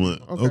them kind I'm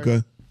of like,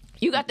 okay.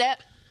 You got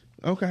that.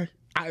 Okay.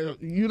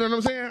 You know what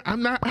I'm saying?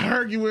 I'm not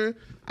arguing.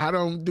 I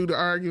don't do the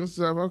arguing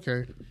stuff.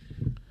 Okay.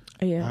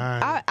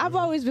 Yeah. I've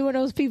always been one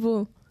of those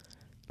people,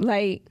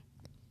 like,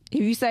 if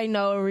you say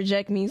no or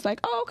reject me, it's like,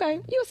 oh, okay,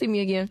 you'll see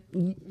me again.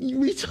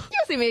 You'll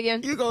see me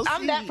again.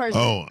 I'm that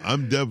person. Oh,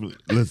 I'm definitely,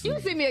 listen.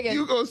 You'll see me again.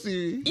 You gonna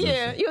see me.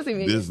 Yeah, you'll see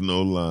me again. This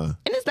no lie.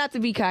 And it's not to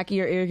be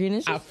cocky or arrogant.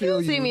 It's just,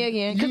 you'll see me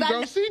again. You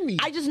gonna see me.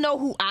 I just know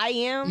who I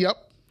am. Yep.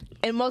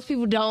 And most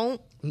people don't.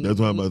 That's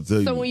what I'm about to tell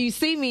you. So when you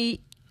see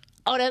me,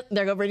 they're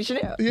going to Brittany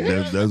Chanel.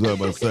 Yeah. That's what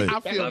I'm about to say.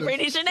 They're going to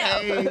Brittany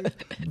Chanel. That's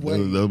what I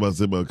was about to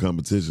say about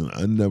competition.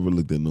 I never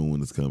looked at no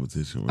one as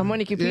competition. Right? I'm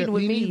only competing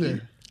with me.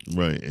 Neither.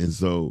 Right, and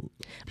so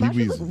My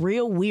shit look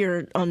real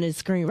weird on this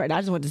screen, right? I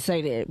just want to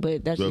say that,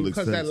 but that's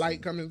because that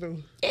light coming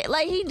through.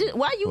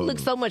 Why you look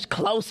so much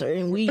closer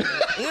and we, you know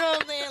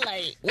what I'm saying?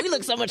 Like we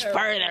look so much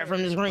further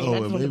from the screen.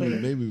 Oh,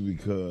 maybe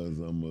because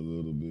I'm a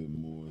little bit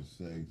more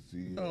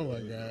sexy. Oh my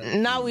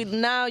god!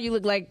 Now you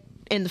look like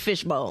in the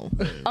fishbowl.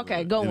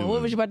 Okay, go on.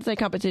 What was you about to say?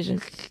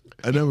 Competition.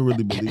 I never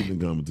really believed in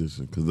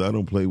competition because I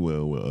don't play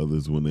well with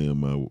others when they're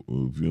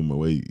if you're in my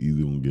way,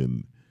 either gonna get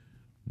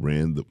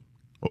ran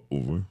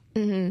over,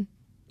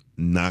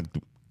 knocked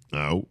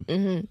out,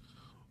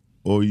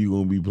 or you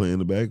gonna be playing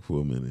the back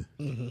for a minute.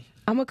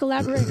 I'm a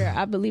collaborator.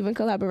 I believe in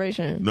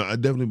collaboration. No, I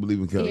definitely believe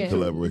in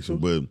collaboration,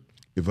 but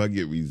if I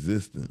get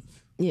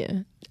resistance,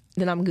 then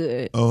I'm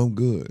good. Oh, I'm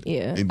good.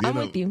 Yeah, and then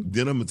I'm with you.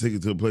 Then I'm gonna take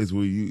it to a place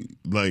where you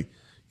be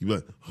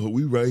like, oh,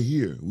 we right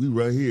here.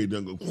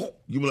 Then go,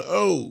 you be like,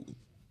 oh,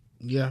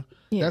 yeah.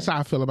 That's how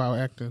I feel about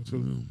acting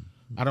too.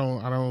 I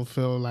don't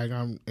feel like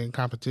I'm in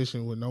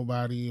competition with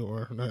nobody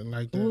or nothing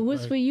like that. Well,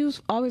 what's for you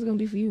is always gonna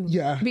be for you.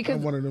 Yeah, because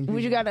I'm one of them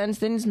what you gotta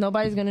understand is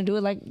nobody's gonna do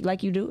it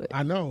like you do it.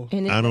 I know.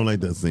 And I don't like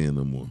that saying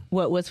no more.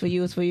 What's for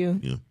you is for you.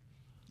 Yeah.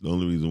 The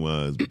only reason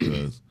why is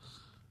because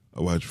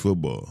I watch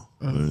football.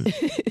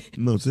 Right?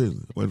 No,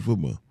 seriously, I watch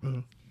football.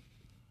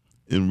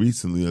 And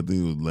recently, I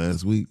think it was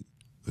last week,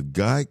 the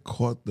guy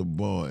caught the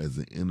ball as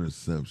an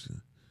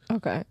interception.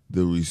 Okay.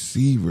 The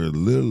receiver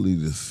literally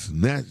just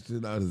snatched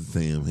it out of his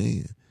damn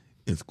hand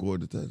and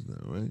scored the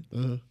touchdown,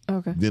 right?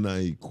 Okay. Then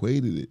I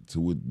equated it to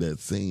what that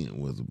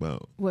saying was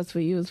about. What's for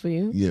you is for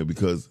you? Yeah,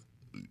 because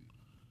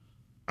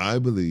I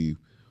believe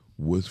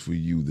what's for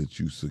you that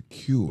you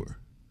secure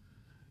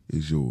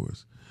is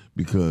yours.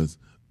 Because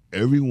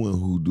everyone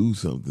who do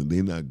something,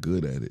 they're not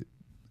good at it.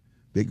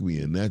 They can be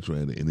a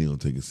natural at it and they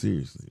don't take it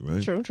seriously,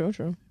 right? True.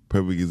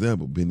 Perfect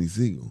example, Benny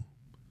Siegel.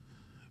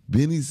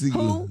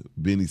 Who?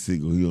 Benny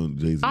Siegel, he on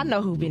Jay-Z. I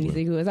know who Benny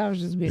Siegel is. I was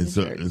just being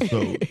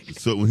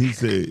so when he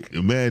said,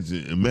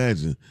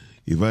 imagine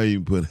if I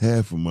even put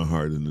half of my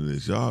heart into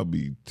this, y'all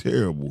be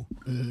terrible.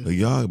 Like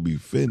y'all be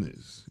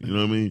finished. You know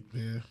what I mean?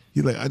 Yeah.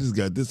 He's like, I just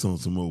got this on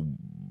some old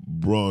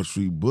Broad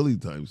Street bully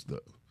type stuff.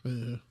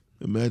 Yeah.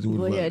 Imagine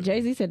what. Well,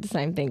 Jay-Z said the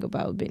same thing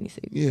about Benny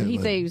Siegel. Yeah, he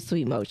said he was too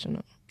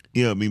emotional.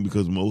 Yeah, I mean,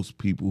 because most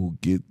people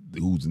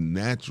who's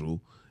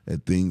natural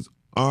at things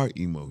are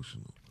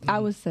emotional. I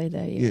would say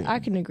that, yeah. I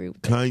can agree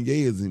with that. Kanye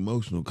is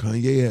emotional.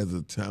 Kanye has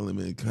a talent,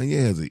 man.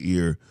 Kanye has an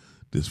ear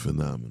that's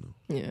phenomenal.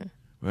 Yeah.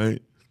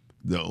 Right?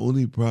 The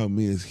only problem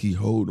is he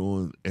hold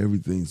on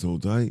everything so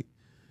tight,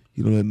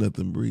 he don't let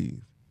nothing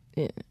breathe.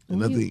 Yeah.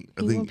 And I think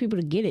want people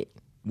to get it.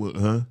 What,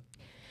 huh?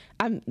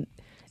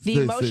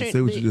 Say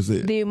what you just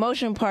said. The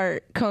emotion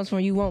part comes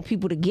from you want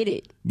people to get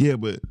it. Yeah,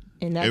 but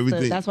and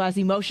that's why it's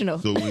emotional.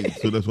 So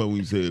that's why when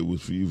you say it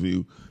was for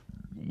you,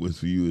 what's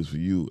for you is for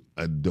you,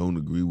 I don't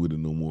agree with it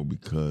no more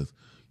because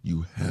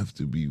you have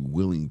to be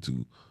willing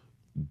to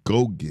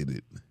go get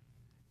it,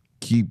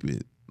 keep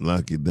it,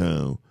 lock it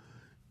down,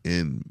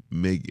 and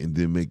make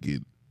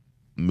it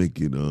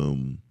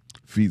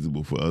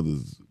feasible for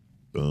others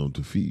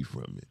to feed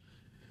from it.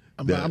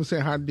 I'm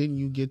saying, how didn't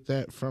you get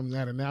that from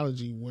that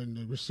analogy when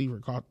the receiver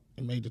caught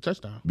and made the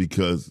touchdown?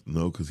 Because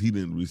he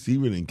didn't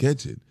receive it and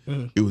catch it.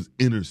 It was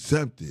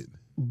intercepted.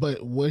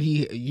 But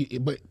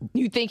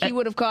you think he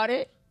would have caught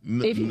it?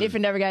 If it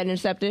never got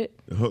intercepted?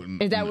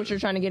 Is that what you're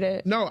trying to get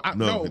at? No.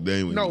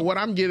 What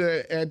I'm getting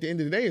at the end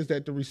of the day is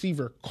that the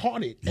receiver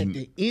caught it at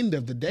the end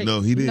of the day.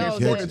 No, he didn't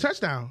catch the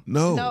touchdown.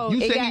 No.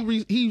 You said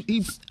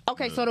he.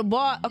 Okay, so the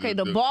ball. Okay,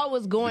 the ball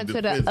was going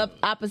to the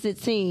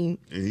opposite team,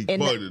 and he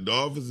caught it. The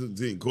opposite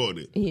team caught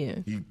it. Yeah,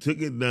 he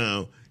took it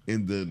down,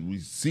 and the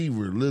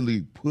receiver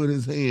literally put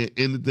his hand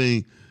in the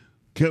thing,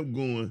 kept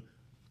going,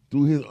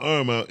 threw his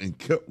arm out and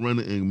kept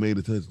running and made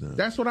a touchdown.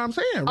 That's what I'm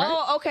saying, right?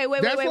 Oh, okay.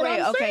 Wait.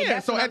 Okay,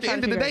 that's so at the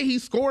end of the day, he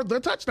scored the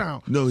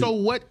touchdown. No, so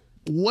what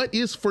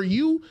is for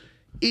you?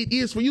 It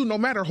is for you, no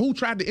matter who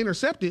tried to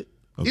intercept it.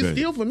 Okay. It's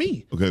still for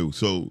me. Okay,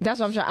 so that's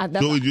what I'm trying.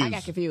 I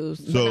got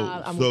confused.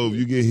 So if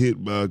you get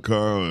hit by a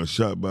car or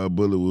shot by a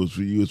bullet, what's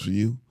for you is for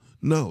you.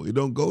 No, it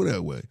don't go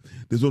that way.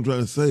 That's what I'm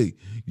trying to say.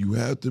 You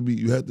have to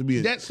be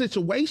in that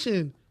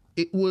situation.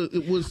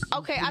 it was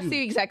Okay, I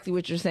see exactly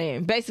what you're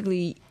saying.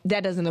 Basically,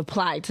 that doesn't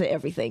apply to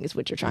everything. Is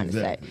what you're trying to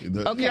say.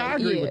 Okay, Yeah, I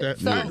agree with that.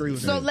 So, I agree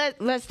with that.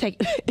 let's take.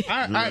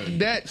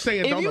 that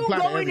saying if don't you apply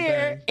to go in everything.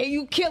 there and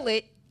you kill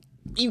it,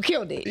 you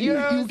killed it. You know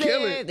what I'm kill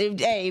saying?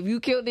 If you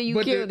killed it, you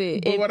But killed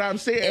it. But what I'm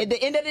saying, At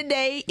the end of the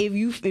day, if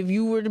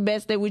you were the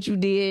best at what you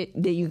did,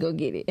 then you go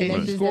get it. and that's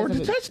you just- scored the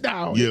that's what-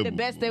 touchdown. Yeah, the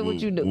best at what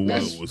you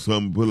do. So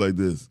I'm put it like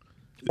this.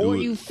 Or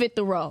you fit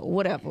the role,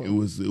 whatever. It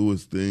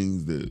was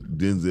things that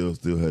Denzel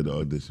still had to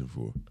audition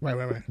for.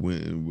 Right.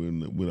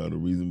 When without a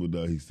reasonable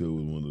doubt, he still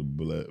was one of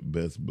the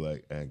best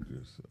black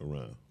actors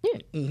around.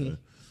 Yeah.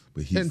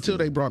 But he Until still,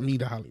 they brought me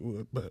to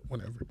Hollywood, but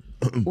whatever.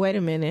 Wait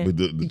a minute. But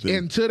the thing,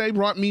 Until they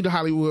brought me to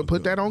Hollywood,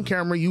 put that on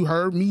camera. You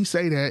heard me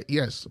say that.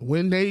 Yes,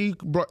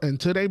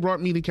 until they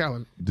brought me to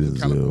California.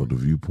 Denzel, the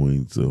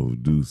viewpoints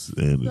of Deuce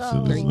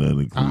Anderson is not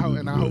included.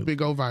 And I hope it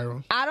go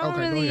viral. I don't Okay,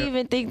 go really ahead.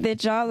 even think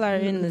that y'all are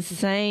in the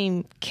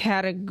same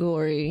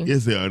category.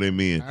 Yes, they are. They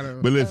men.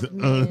 But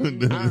listen,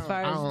 As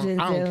far as I don't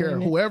Denzel care.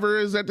 and- Whoever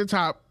is at the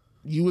top,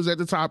 you was at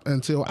the top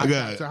until I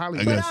got to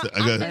Hollywood. I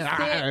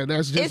got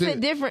That's just it's a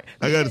it. different.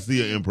 I got to see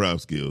your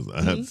improv skills.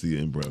 I have to see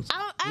your improv skills.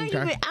 I ain't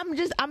Okay.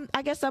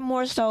 I guess I'm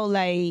more so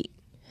like.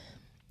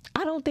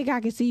 I don't think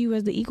I can see you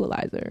as the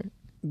equalizer.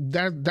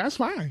 That's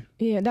fine.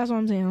 Yeah, that's what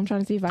I'm saying. I'm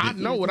trying to see if I. Can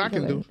see know you what as I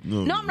can the equalizer.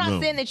 do. No, I'm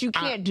not saying that you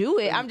can't do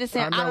it. I'm just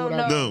saying I I know don't what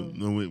I know.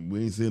 No,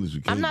 we ain't saying that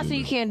you can't. I'm not do saying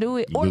you that. can't do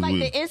it. Or Because like we-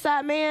 the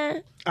Inside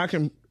Man. I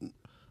can.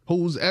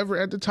 Who's ever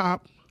at the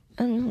top?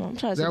 I'm trying to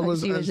see if That I can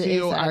was see you as the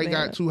until Inside I Man.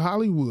 got to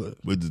Hollywood.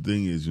 But the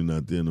thing is, you're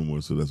not there no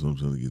more. So that's what I'm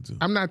trying to get to.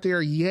 I'm not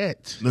there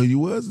yet. No, you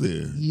was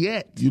there.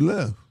 Yet. You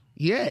left.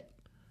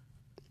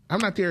 I'm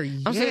not there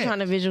yet. I'm still trying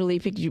to visually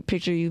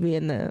picture you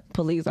being the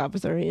police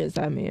officer in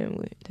Inside Man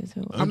with this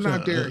whole. I'm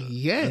not there I'm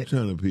yet.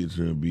 trying to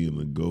picture him being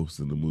a ghost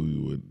in the movie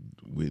with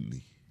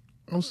Whitney.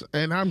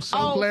 And I'm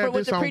so glad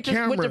with this the on preacher's,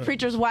 camera. with the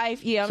preacher's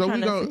wife. Yeah, I'm So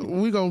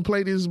trying we gonna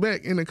play this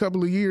back in a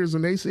couple of years,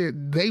 and they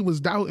said they was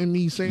doubting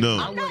me, saying No.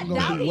 I I'm wasn't not gonna do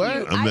doubting what.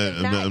 you.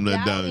 I'm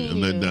not doubting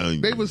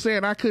you. They was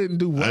saying I couldn't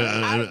do what.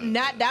 I'm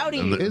not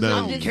doubting you. I'm not I'm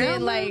doubting just you.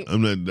 saying like.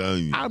 I'm not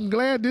doubting you. I'm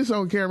glad this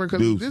on camera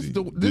because this Deucey.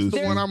 the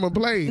Deucey. one I'm gonna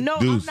play. No,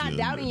 Deucey, I'm not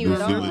doubting you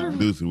at all.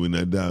 Deucey, we're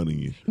not doubting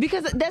you.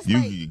 Because that's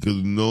like Because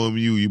knowing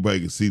you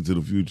probably can see to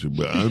the future.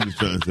 But I'm just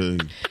trying to tell you.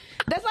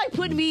 that's like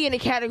putting me in a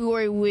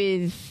category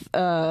with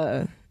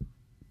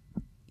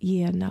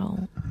yeah,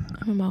 no.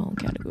 I'm in my own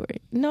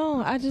category.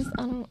 No,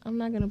 I'm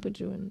not gonna put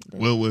you in that.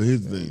 Well,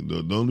 here's the thing,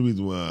 though. The only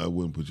reason why I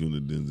wouldn't put you in the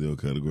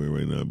Denzel category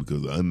right now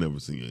because I never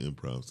seen your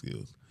improv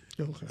skills.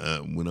 Okay.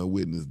 When I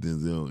witnessed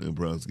Denzel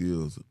improv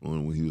skills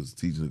when he was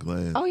teaching the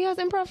class, Oh, he has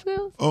improv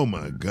skills? oh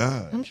my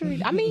God. I'm sure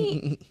I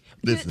mean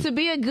Listen. to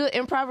be a good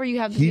improver you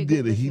have to be He a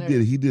good listener.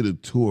 he did a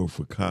tour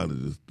for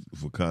colleges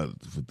for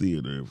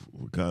theater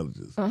for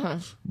colleges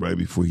right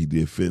before he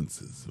did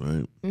Fences,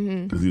 right?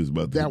 Because he was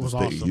about to That hit the was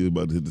stage. awesome. He was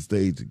about to hit the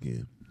stage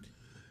again,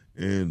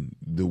 and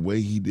the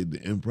way he did the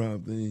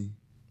improv thing,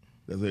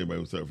 that's how everybody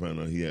would start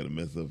finding out he had a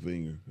messed up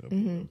finger, a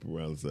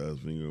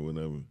paralyzed finger or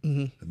whatever.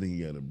 I think he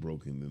got it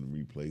broken and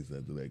replaced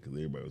after that because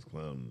everybody was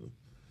clowning him.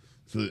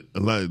 So a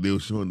lot of they were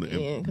showing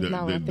Yeah, because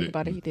now when I think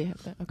about it, he did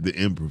have that. Okay. the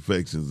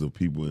imperfections of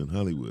people in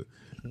Hollywood.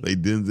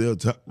 Like Denzel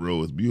top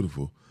row is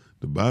beautiful.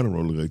 The bottom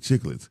row look like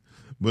chiclets.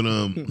 But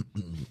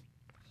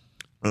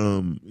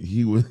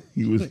he was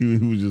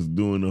just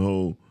doing the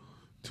whole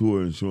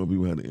tour and showing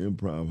people how to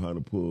improv, how to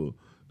pull.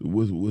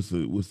 What's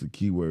the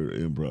key word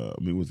improv?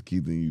 I mean, what's the key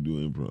thing you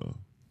do improv?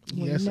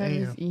 Yes,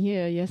 and.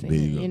 Yeah, yes, and. There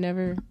you go. You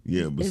never.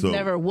 Yeah, but It's so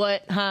never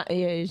what, huh? Yeah,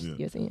 it's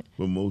yes, and.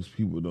 but most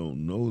people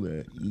don't know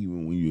that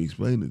even when you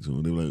explain it to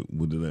them, they're like,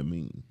 "What does that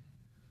mean?"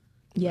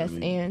 Yes,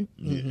 and.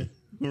 Yeah,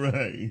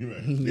 right.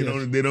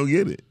 They don't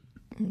get it.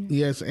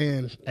 Yes,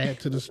 and add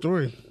to the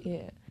story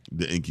Yeah.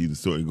 And keep the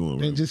story going.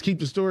 Right? and just keep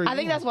the story. I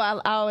think that's why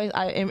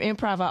in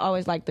improv I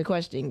always like the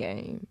question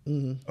game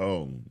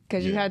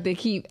because you have to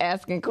keep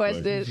asking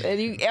questions and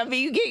you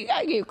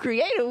get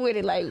creative with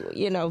it, like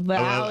But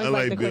I always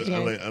like the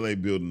question game. I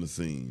like building the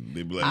scene.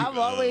 They be like, I've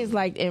always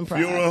liked improv.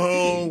 funeral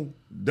home,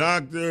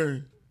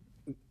 doctor.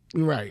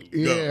 right.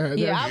 Yeah.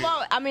 Yeah,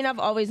 I've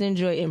always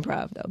enjoyed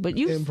improv though. But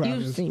you've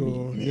is seen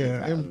cool. me.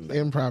 Yeah,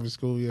 improv is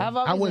cool. Yeah, I've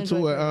always I went to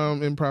enjoyed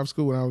a improv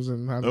school when I was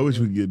in Hollywood. I wish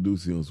we could get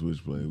Deucey on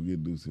Switchplay. We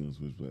get Deucey on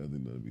Switchplay. I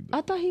think that'd be I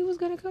dope. thought he was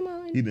gonna come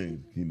out. He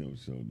didn't. He never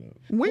showed up.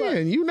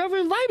 When you never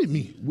invited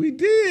me. We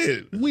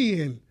did.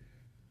 When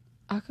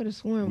I could have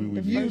sworn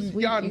the you, first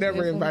week y'all you never said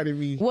something. invited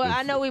me. Well,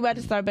 I know we about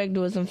to start back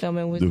doing some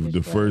filming with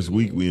The first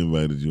week we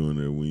invited you on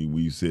there when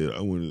you said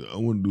I want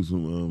to do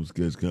some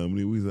sketch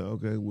comedy. We said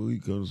okay, well we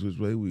come to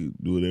Switchplay. We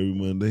do it every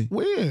Monday.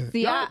 When?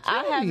 See, Y'all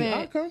I tell me.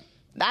 haven't-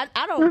 I'll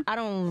come. I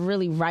don't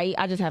really write.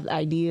 I just have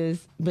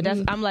ideas. But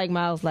that's I'm like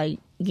Miles. Like,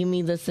 give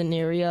me the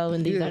scenario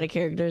and these Yeah. are the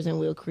characters, and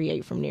we'll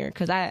create from there.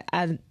 Because I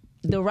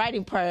the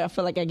writing part, I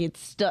feel like I get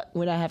stuck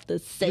when I have to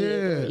say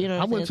it. You know, I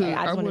what went I'm saying? to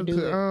Like, I just want to do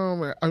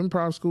it.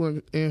 improv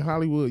school in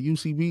Hollywood,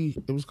 UCB.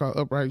 It was called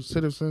Upright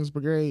Citizens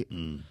Brigade.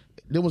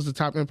 That was the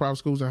top improv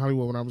schools in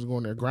Hollywood when I was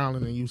going there,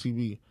 Growling and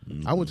UCB.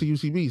 I went to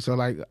UCB, so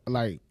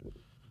like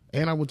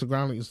And I went to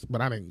Groundlings,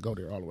 but I didn't go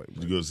there all the way.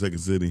 Did you go to Second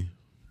City?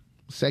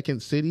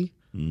 Second City?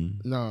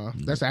 No,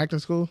 that's acting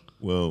school.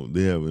 Well,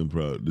 they have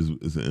improv.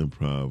 It's an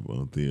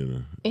improv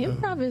theater.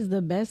 Improv is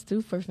the best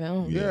too for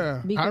film.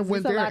 Yeah, Because I it's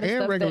went a there lot of and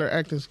stuff regular that-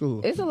 acting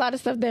school. It's a lot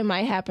of stuff that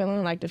might happen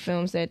on like the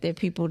film set that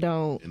people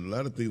don't. And a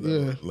lot of things,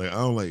 Yeah. like I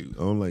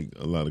don't like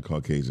a lot of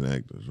Caucasian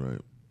actors, right?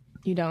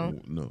 You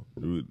don't. No.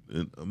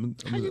 And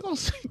How you gonna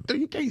say?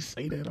 You can't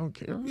say that on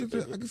camera.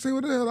 I can say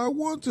what the hell I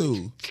want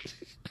to.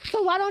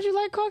 So why don't you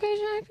like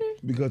Caucasian actors?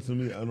 Because to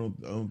me, I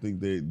don't think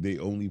they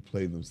only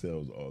play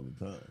themselves all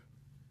the time.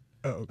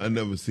 Oh, okay. I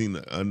never seen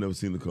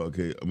the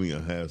Caucasian. I mean, I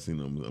have seen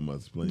them. I'm about to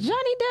explain.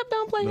 Johnny Depp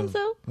don't play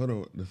himself. Hold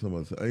on, that's what I'm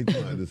about to say. I ain't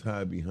trying to just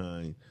hide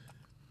behind.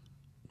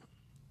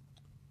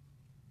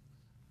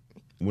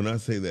 When I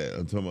say that,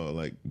 I'm talking about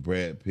like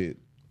Brad Pitt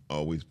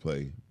always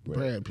play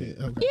Brad Pitt.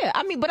 Okay. Yeah,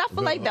 I mean, but I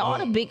feel like that all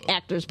the big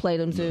actors play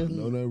them too.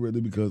 No, not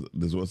really, because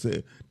that's what I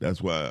said.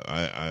 That's why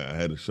I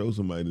had to show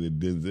somebody that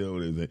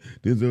Denzel. They say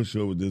Denzel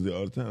show with Denzel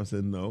all the time. I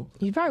said no.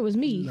 You probably was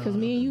me because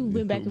me and you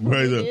went back and forth.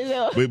 Right with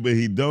Denzel. but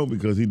he don't,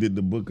 because he did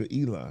the Book of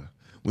Eli.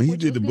 When he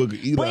did the Book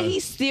of Eli, But he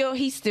still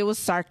was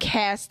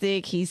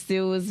sarcastic. He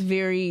still was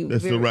very.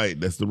 that's very,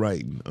 That's the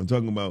writing. I'm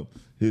talking about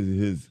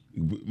his.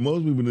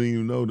 Most people didn't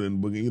even know that in the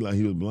Book of Eli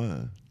he was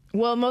blind.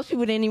 Well, most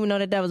people didn't even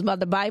know that was about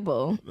the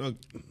Bible.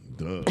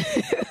 Duh.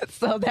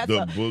 So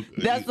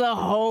that's a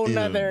whole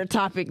nother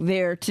topic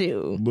there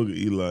too. Book of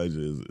Elijah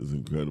is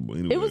incredible.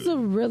 Anyway, It was a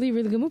really,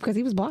 really good move because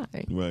he was blind.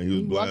 right.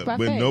 He was walked blind, by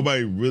but faith.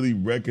 nobody really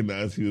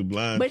recognized he was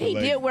blind. But till, he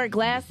like, did wear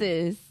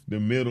glasses. the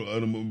middle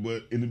of the movie.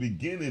 But in the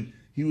beginning,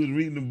 he was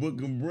reading the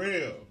Book of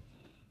Braille.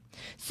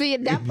 See,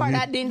 that part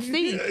I didn't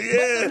see. Yeah.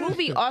 But the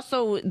movie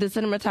also, the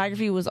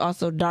cinematography was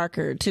also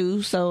darker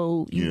too.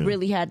 So you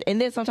really had, and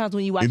then sometimes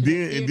when you watch And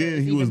it in then theater,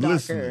 it's he was even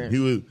listening. darker.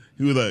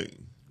 He was like,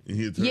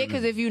 Yeah,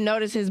 because if you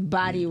notice, his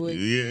body would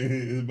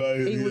his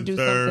body, he would do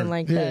turn something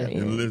like that. and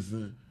yeah.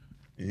 listen.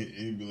 And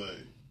he'd be like,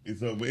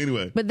 it's over. But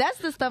anyway, But that's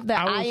the stuff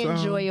that I I was,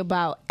 enjoy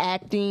about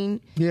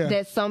acting Yeah.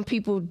 that some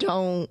people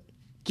don't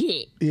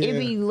get. Yeah. It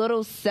be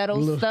little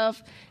subtle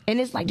stuff, and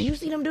it's like, did you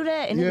see them do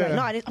that? And it's Yeah. like,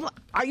 no, I didn't. I'm like,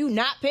 are you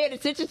not paying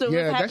attention to what's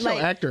Yeah, happening? that's your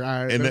Like, actor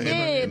eye. And that- yeah,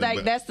 and- like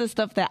but- that's the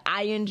stuff that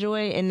I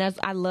enjoy, and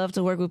I love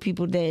to work with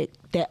people that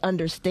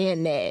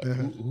understand that.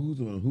 who's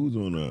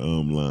on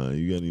the line?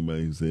 You got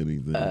anybody who said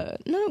anything?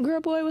 No, girl,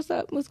 boy, what's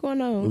up? What's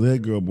going on? Well, that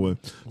girl, boy.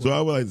 So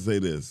I would like to say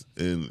this,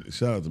 and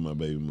shout out to my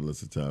baby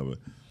Melissa Tyler.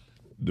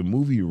 The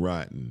movie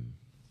Rotten,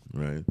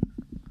 right?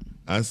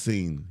 I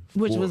seen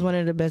Which 4 was one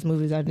of the best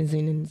movies I've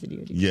seen in the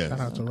city. Yes. Shout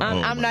out to Oh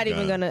I'm my not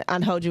even God.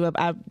 gonna hold you up.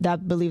 I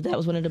believe that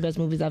was one of the best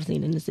movies I've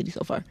seen in the city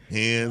so far.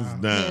 Hands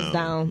down. Hands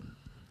down.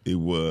 It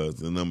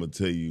was, and I'm gonna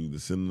tell you, the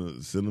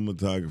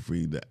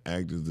cinematography, the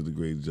actors did a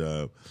great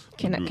job.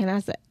 Can I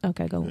say?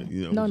 Okay, go.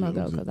 You No, know,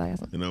 go because I have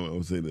something. And I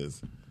would say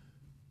this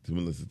to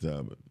Melissa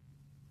Talbot.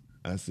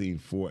 I seen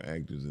 4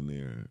 actors in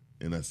there,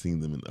 and I seen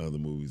them in other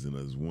movies, and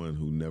there's one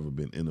who never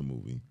been in a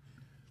movie.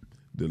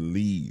 The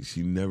lead,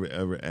 she never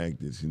ever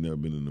acted. She never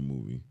been in a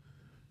movie.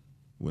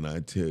 When I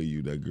tell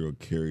you that girl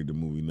carried the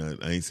movie,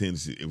 not I ain't saying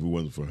if it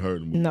wasn't for her,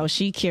 the movie. No,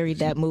 she carried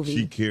that movie.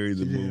 She carried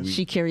the movie.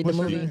 She carried the What's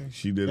her movie. name?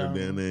 She did her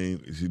damn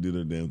name. She did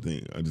her damn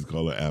thing. I just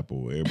call her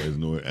Apple. Everybody's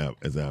know her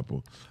as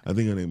Apple. I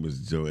think her name was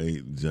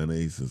John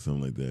Ace or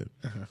something like that.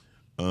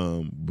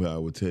 But I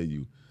will tell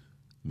you,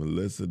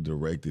 Melissa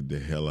directed the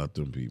hell out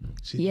them people.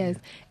 Yes,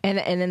 and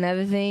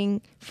another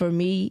thing for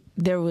me,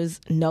 there was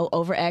no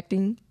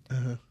overacting.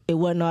 It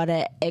wasn't all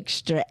that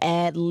extra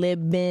ad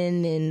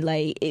libbing, and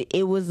like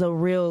it was a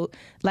real,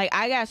 like,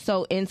 I got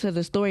so into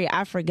the story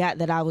I forgot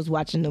that I was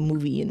watching the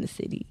movie in the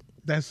city.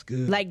 That's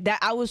good. Like that,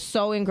 I was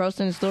so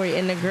engrossed in the story,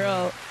 and the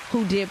girl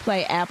who did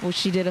play Apple,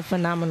 she did a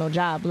phenomenal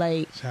job.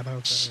 Like, Shout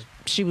out to her.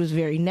 she was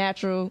very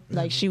natural.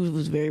 Like, she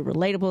was very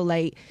relatable.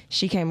 Like,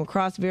 she came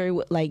across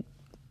like,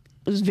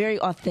 it was very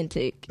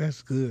authentic.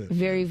 That's good.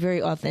 Very,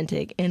 very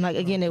authentic. And like,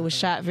 again, it was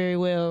shot very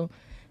well.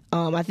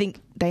 I think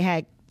they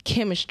had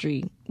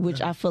chemistry,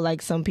 which I feel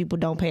like some people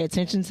don't pay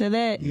attention to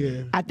that.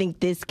 Yeah. I think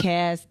this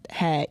cast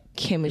had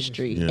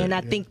chemistry. Yeah. And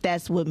I think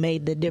that's what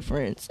made the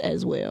difference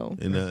as well.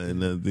 And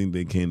I think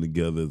they came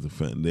together as a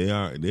family.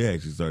 They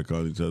actually started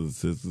calling each other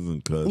sisters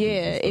and cousins. Yeah,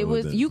 and stuff it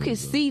was. like that. You could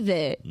see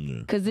that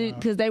Yeah.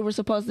 because they were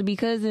supposed to be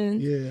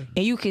cousins. Yeah.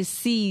 And you could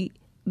see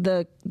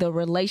the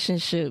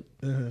relationship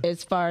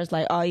as far as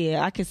like, oh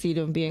yeah, I could see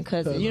them being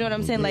cousins. You know what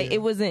I'm saying? Like,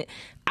 it wasn't.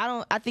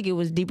 I think it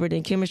was deeper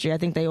than chemistry. I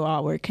think they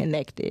all were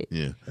connected.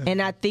 Yeah.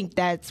 And I think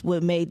that's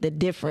what made the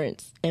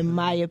difference, in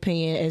my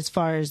opinion, as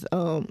far as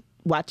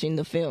watching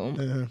the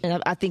film.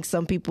 And I think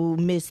some people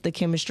miss the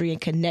chemistry and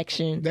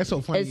connection. That's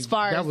so funny. As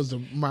far that as was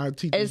my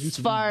teacher. used as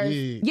to far as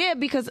be big. yeah,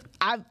 because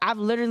I've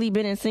literally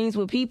been in scenes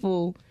with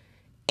people,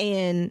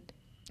 and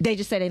They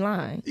just say they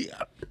lying. Yeah.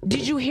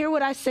 Did you hear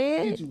what I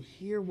said? Did you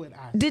hear what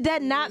I Did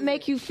that not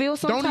make you feel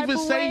some Don't type even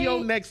of say way?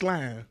 your next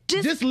line.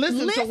 Just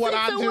listen to what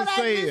I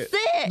just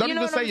said. Don't You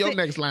know even what say I'm your saying?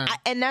 next line.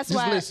 And that's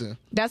Just why. listen.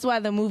 That's why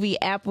the movie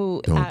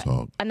Apple. Don't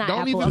talk. Not Don't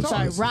Apple. even I'm talk.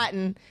 sorry, Listen.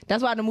 Rotten.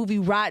 That's why the movie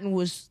Rotten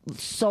was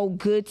so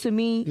good to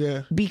me.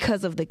 Yeah.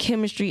 Because of the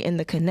chemistry and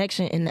the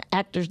connection and the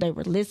actors they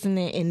were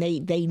listening and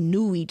they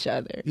knew each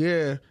other.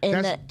 Yeah.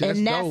 And That's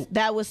dope.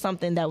 that was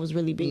something that was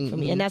really big for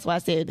me, and that's why I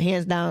said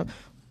hands down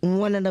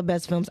one of the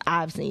best films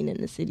I've seen in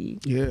the city.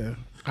 Yeah.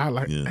 I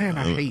like, Yeah. man,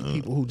 I hate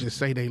people who just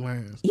say they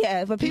lines.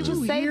 Yeah, but Did people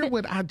you say hear that.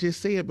 what I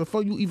just said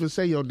before you even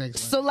say your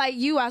next line? So like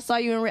you, I saw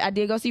you in. I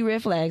did go see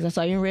Red Flags. I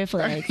saw you in Red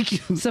Flags.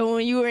 Thank you. So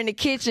when you were in the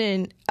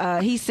kitchen,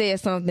 he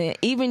said something.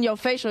 Even your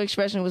facial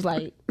expression was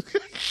like,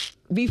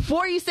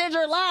 before you said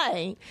your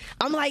line,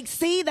 I'm like,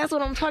 see, that's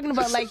what I'm talking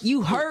about. Like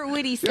you heard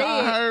what he said.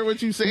 I heard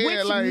what you said.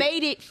 Which like,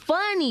 made it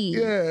funny.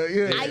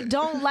 yeah. I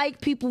don't like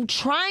people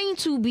trying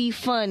to be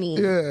funny.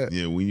 Yeah.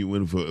 Yeah,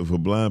 if a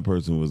blind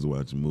person was to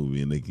watch a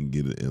movie and they can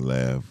get it and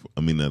laugh,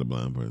 I mean, not a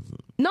blind person.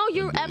 No,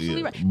 you're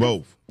absolutely Yeah, right.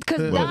 both. Because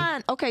Both.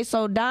 Don, okay,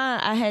 so Don,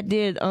 I had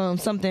did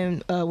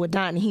something with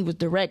Don, and he was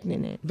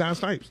directing it. Don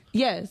Snipes.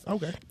 Yes.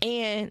 Okay.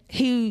 And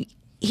he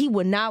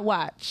would not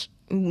watch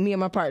me and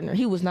my partner.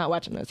 He was not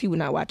watching us. He would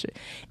not watch it.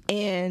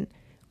 And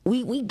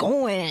we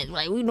going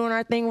like we doing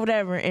our thing,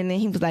 whatever. And then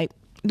he was like,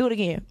 "Do it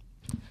again."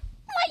 I'm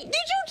like, "Did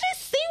you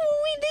just see what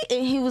we did?"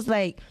 And he was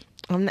like,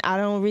 "I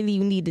don't really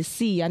need to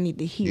see. I need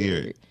to hear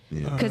it."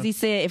 Yeah. Because he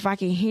said, "If I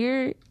can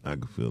hear it, I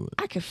can feel it.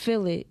 I can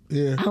feel it.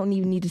 Yeah. I don't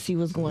even need to see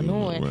what's going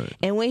on." right.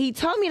 And when he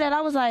told me that, I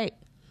was like,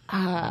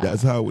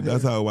 That's how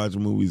I watch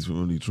movies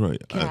from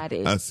Detroit. Got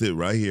it. I sit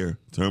right here,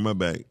 turn my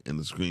back, and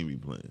the screen be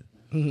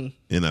playing.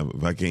 And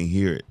if I can't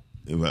hear it,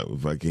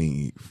 if I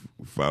can't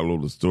follow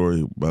the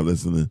story by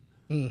listening,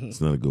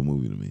 it's not a good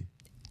movie to me.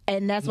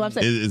 and that's what I'm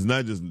saying. It's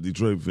not just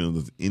Detroit films;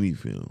 it's any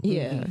film.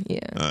 Yeah.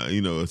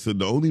 So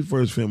the only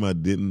first film I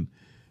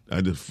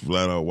just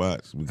flat out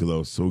watched because I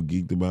was so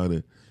geeked about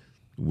it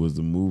was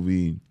the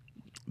movie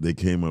they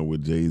came out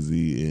with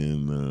Jay-Z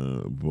and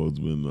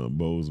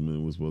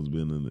Bozeman was supposed to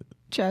be in it.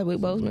 Chadwick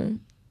Boseman.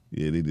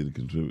 Yeah, they did a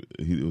contribute.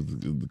 It was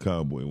the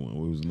cowboy one.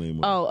 What was the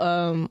name of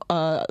it?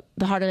 Oh,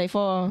 The Harder They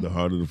Fall. The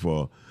Harder to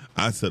Fall.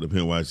 I sat up here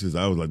and watched this.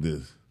 I was like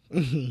this.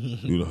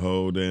 Through the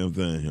whole damn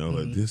thing. I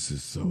was like, this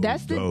is so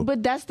dope.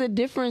 But that's the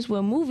difference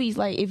with movies.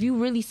 Like if you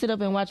really sit up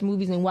and watch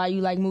movies and why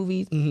you like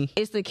movies,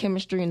 it's the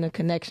chemistry and the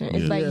connection.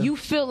 It's like you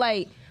feel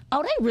like,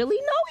 oh, they really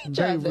know each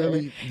other.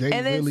 They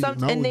and then really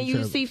know and then each you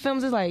other. see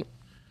films, it's like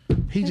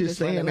He just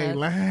saying they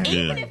lying.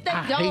 Even Yeah. if they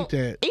I don't,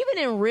 hate that.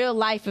 even in real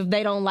life, if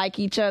they don't like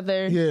each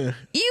other, Yeah.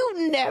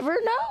 you never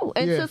know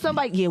until Yeah.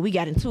 somebody. Yeah, we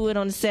got into it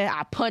on the set.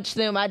 I punched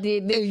them. I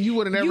did this. And you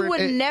would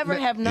never-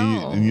 have And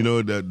known. you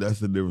know that's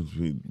the difference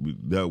between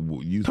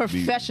that used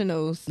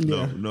Professionals. to be.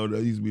 No,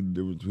 that used to be the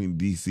difference between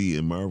DC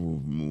and Marvel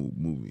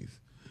movies.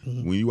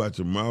 When you watch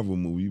a Marvel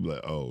movie, you be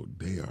like, "Oh,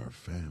 they are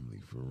family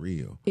for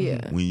real."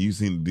 Yeah. When you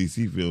seen the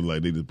DC film,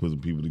 like they just put some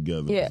people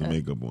together, Yeah. put some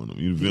makeup on them.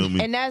 You feel me?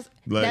 And that's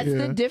Like-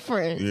 the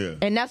difference. Yeah.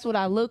 And that's what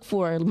I look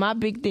for. My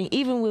big thing,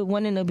 even with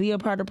wanting to be a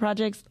part of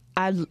projects,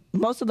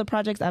 most of the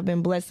projects I've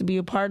been blessed to be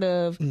a part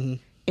of,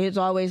 it's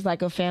always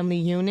like a family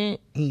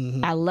unit.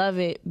 I love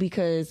it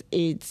because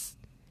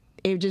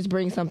it just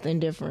brings something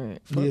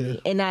different for me.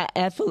 And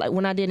I feel like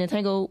when I did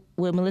Entangle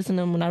with Melissa and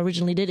them, when I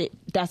originally did it,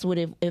 that's what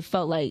it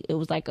felt like. It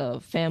was like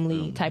a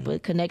family type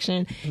of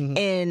connection.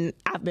 And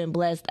I've been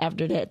blessed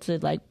after that to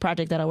like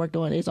project that I worked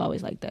on. It's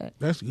always like that.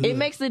 That's good. It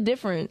makes a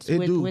difference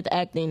with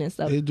acting and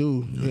stuff. They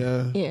do.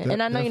 Yeah. Yeah,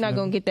 and I know you're not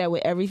gonna get that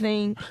with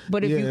everything,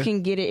 but if you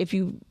can get it, if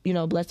you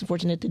blessed and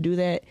fortunate to do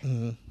that,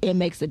 it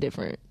makes a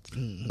difference.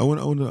 I want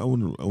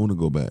to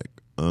go back.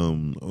 I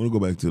want to go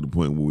back to the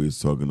point where we was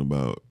talking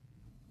about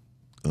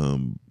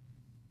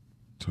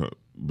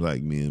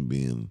black men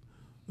being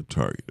a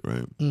target,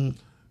 right? Because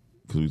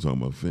we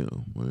talking about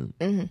film,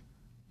 right?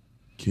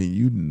 Can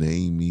you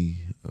name me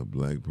a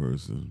black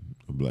person,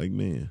 a black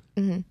man,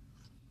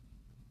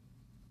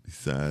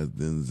 besides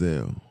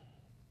Denzel?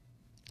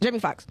 Jamie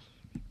Foxx.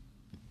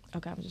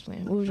 Okay, I'm just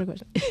playing. What was your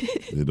question?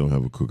 They don't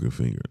have a crooked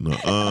finger.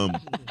 No,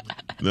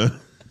 no.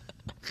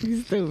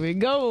 You stupid.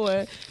 Go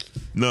on.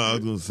 No, I was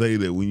gonna say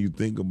that when you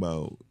think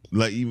about,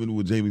 like, even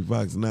with Jamie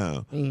Foxx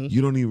now,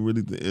 you don't even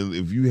really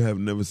if you have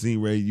never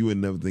seen Ray, you would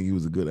never think he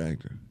was a good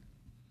actor.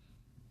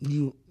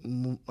 You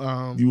wouldn't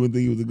think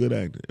he was a good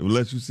actor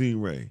unless you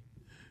seen Ray.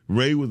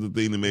 Ray was the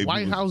thing that made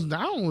White people, House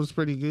Down was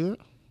pretty good.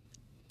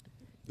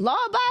 Law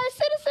Abiding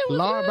Citizen was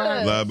Law good.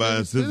 Abiding- Lie by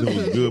and Sister was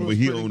Citizen good, but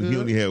he was pretty good.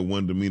 only had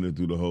one demeanor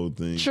through the whole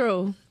thing.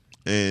 True.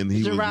 And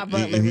he Gerard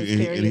was, Butler was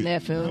carrying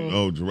that film.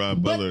 Oh,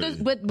 Gerard Butler.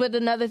 But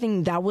another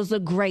thing, that was a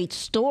great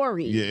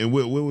story. Yeah, and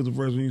what was the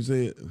first one you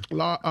said?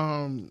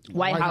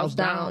 White House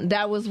Down.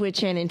 That was with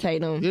Channing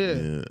Tatum. Yeah.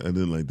 Yeah, I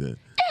didn't like that.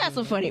 It had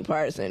some funny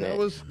parts in it.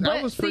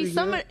 That was pretty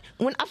good.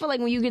 When I feel like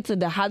when you get to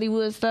the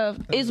Hollywood stuff,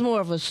 it's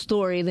more of a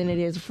story than it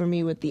is for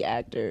me with the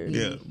actors.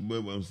 Yeah,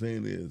 but what I'm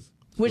saying is,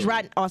 Which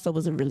Rotten also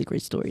was a really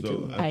great story so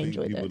too. I I think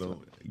enjoyed people that.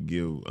 don't.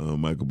 give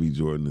Michael B.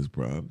 Jordan his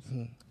props.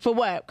 For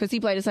what? Because he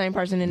played the same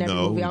person in every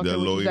No, movie. I don't that care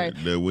what you lawyer.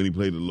 say. That when he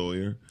played the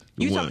lawyer.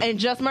 The You one- talk, and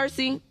Just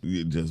Mercy.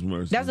 Yeah, Just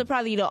Mercy. That's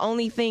probably the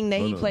only thing that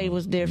he Hold on. played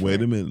was different.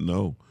 Wait a minute,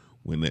 no.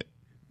 When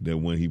that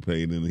one he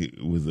played in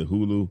it was a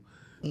Hulu,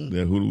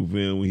 that Hulu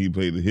film when he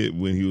played the hit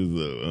when he was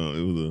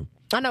it was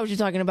I know what you're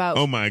talking about.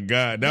 oh my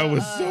god, that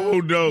was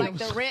so dope.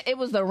 Like it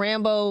was the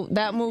Rambo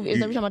that movie. Is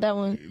that what you're talking about that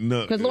one?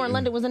 No, because Lauren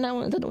London was in that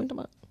one. Is that the one you're talking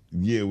about?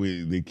 Yeah,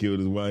 they killed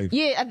his wife.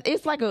 Yeah,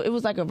 it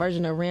was like a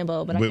version of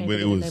Rambo, but I can't But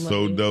think it of the was name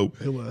so of it.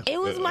 dope. It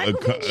was Michael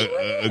B.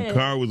 Jordan. A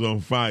car was on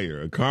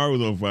fire.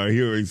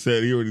 He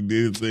already did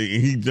his thing,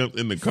 and he jumped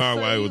in the car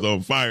while it was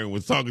on fire and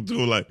was talking to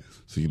him like,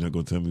 "So you're not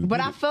gonna tell me?" But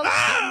I felt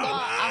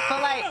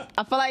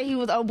like he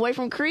was old boy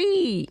from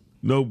Creed.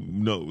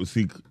 No.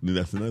 See,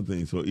 that's another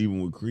thing. So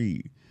even with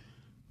Creed,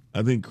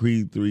 I think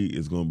Creed 3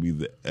 is gonna be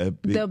the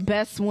epic, The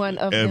best one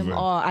of ever. them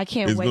all. I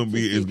can't wait.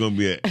 It's gonna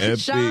be an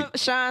epic.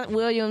 Sean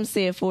Williams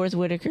said Forrest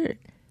Whitaker.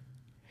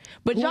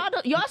 But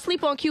y'all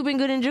sleep on Cuban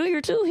Gooding Jr.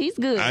 too. He's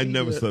good. I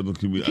never saw no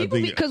Cuban. I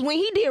think Because when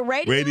he did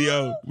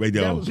radio,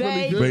 That was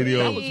really good. Radio.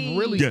 That was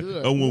really yeah,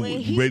 good. When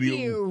he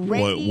radio. did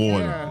radio.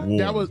 Warner.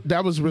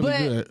 That was really but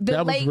good. the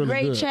That was late really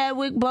great good.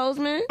 Chadwick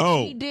Boseman,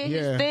 Oh. he did Yeah.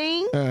 his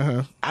thing.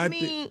 Uh-huh. I I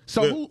mean, think-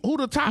 So who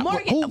the top?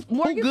 Morgan who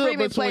good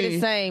Freeman played the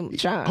between same.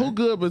 Sean. who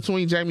good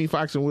between Jamie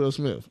Foxx and Will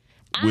Smith?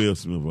 Will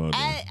Smith all day.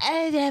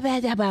 I'm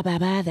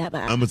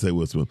gonna say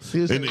Will Smith,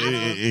 and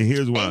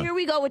here's why. And here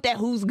we go with that.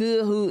 Who's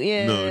good? Who?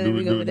 Yeah. No,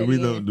 we go with the that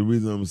reason again. the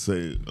reason I'm gonna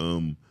say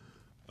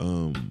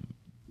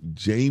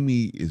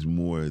Jamie is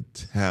more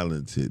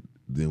talented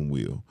than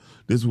Will.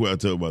 This is what I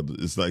tell about.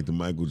 It's like the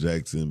Michael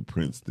Jackson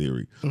Prince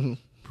theory. Mm-hmm.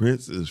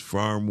 Prince is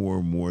far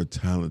more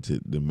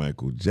talented than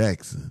Michael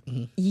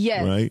Jackson,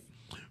 Yes. right?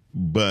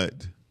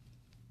 But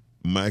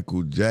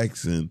Michael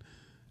Jackson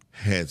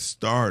had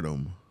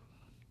stardom,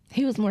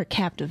 He was more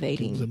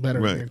captivating. He's a better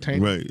right?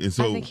 entertainer. Right, and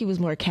so I think he was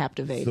more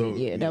captivating. so-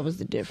 yeah, that was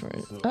the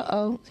difference. Here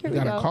You we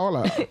got go. a call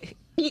out.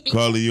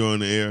 Carly, you on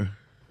the air?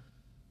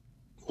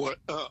 What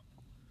up?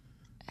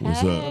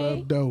 What's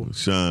up, Dope.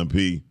 Sean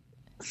P?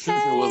 What's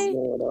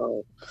going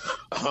on?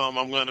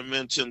 I'm going to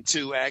mention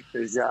two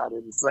actors y'all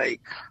didn't say: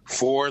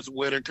 Forrest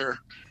Whitaker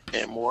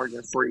and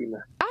Morgan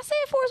Freeman. I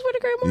said Forrest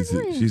Whitaker and Morgan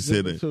Freeman. She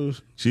said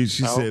it. She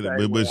said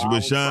it,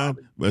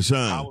 but Sean,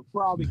 I was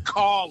probably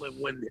calling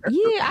when they're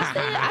Yeah,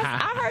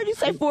 I heard you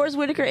say Forrest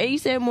Whitaker and you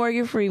said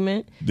Morgan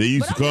Freeman. they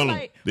used to But I call feel him.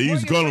 like They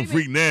used to Morgan call him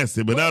Freeman- Freak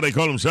Nasty, but now they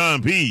call him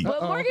Sean P.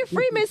 But Morgan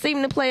Freeman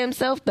seemed to play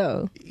himself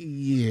though,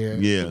 Yeah.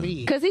 Yeah. to me.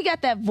 because he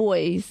got that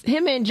voice.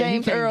 Him and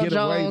James can't Earl get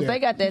away Jones, that- they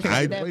got that,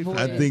 I, that voice.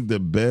 I think the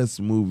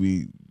best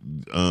movie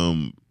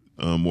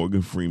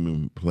Morgan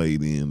Freeman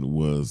played in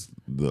was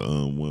the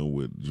one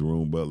with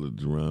Jerome Butler.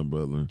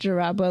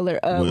 Gerard Butler.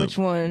 When Which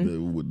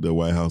one? The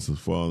White House is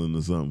falling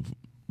or something.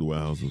 The White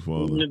House is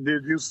falling.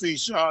 Did you see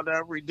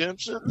Shawshank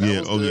Redemption? That Yeah.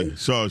 was Oh yeah. good.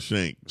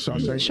 Shawshank.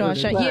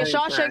 Shawshank. Yeah,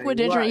 Shawshank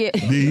Redemption. Right.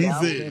 Yeah.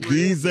 Did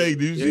he say?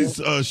 Did you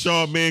see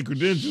Shaw Man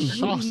credentials?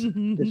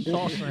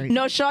 Shawshank.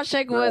 No,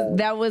 Shawshank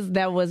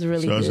was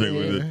really Shawshank good.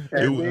 was it.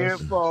 It And was. then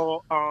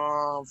for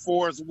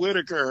Forrest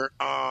Whitaker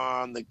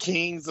on the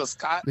Kings of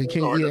Scotland. The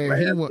King, or the yeah,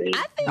 he Last was King.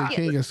 the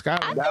King of I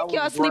Scotland. That think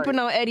y'all was sleeping great.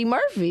 on Eddie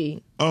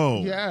Murphy.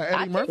 Oh, Yeah, I Eddie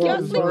think Murphy. y'all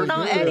was sleeping very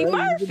on good. Eddie He's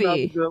another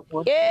Murphy. good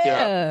one.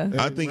 Yeah.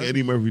 I think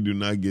Eddie Murphy do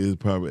not get his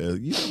proper.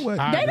 You know what?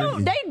 I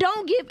agree. They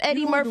don't give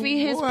Eddie Murphy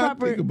his More I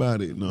proper. think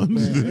about it. No.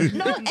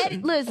 No,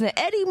 Listen,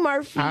 Eddie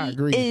Murphy I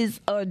agree. is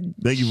a.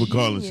 Thank you for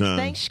calling, genius. Sean.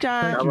 Thanks,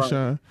 Sean. Thank you,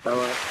 Sean. All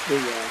right. See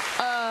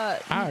y'all.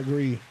 I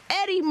agree.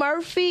 Eddie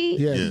Murphy,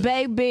 Yeah.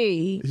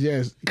 baby.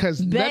 Yes, because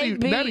Nutty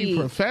Baby.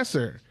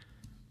 Professor.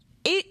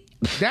 It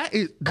That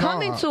is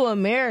coming dog. to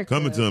America.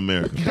 Coming to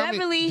America.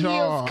 Beverly Hills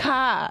dog.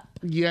 Cop.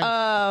 Yes.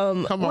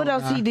 Come What on,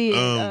 else guy. he did?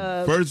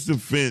 First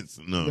offense.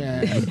 No,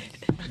 Man.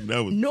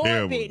 that was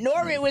terrible.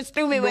 Norbit was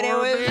stupid, but it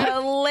was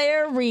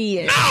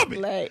hilarious.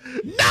 Norbit. Like,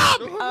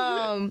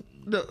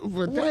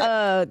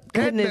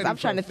 goodness, I'm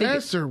trying to think.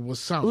 Professor was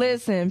something.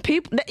 Listen,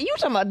 people, you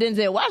talking about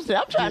Denzel Washington?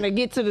 I'm trying to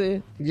get to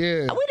the.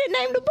 Yeah. We didn't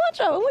name the bunch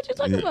of them. What you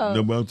talking about?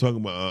 No, but I'm talking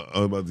about. I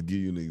was about to give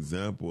you an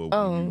example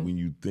of when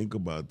you think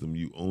about them,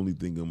 you only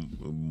think of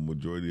a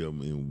majority of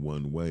them in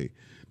one way.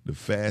 The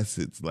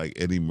facets, like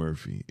Eddie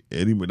Murphy.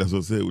 That's what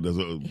I said. That's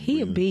what, He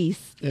a beast.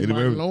 And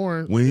Martin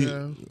Lawrence. When he,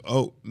 yeah.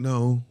 oh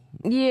no,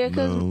 Yeah,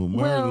 because No,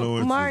 Martin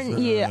Lawrence Martin. is,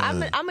 Yeah, I'm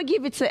gonna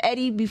give it to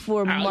Eddie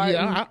before Martin.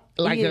 Yeah,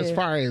 like Yeah. as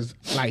far as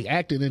like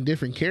acting in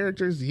different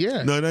characters,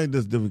 yeah. no, that ain't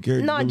just different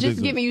characters. No, Them just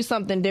things giving you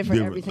something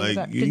different every different.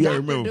 single Like time. you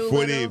gotta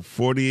remember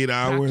 48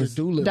 hours.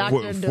 Doolittle.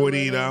 Dr. 48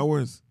 Doolittle.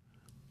 hours.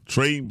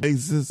 Trade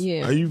basis?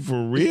 Yeah. Are you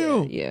for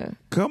real? Yeah.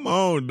 Come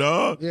on,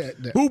 dog. Yeah,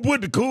 Who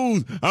put the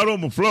coos out on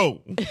the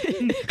float?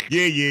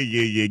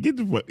 yeah. Get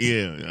the fuck.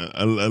 Yeah,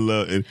 I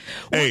love it.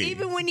 Well, Hey,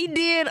 even when he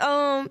did,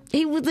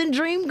 he was in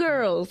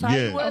Dreamgirls. How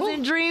Yeah. he was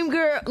in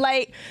Dreamgirls.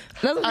 Like,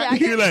 that's what I'm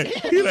he saying.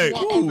 like,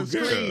 Walk on ooh, the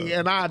screen girl.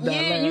 and I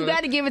Yeah, you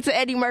got to give it to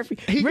Eddie Murphy.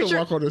 He can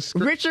walk on the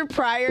screen. Richard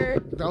Pryor.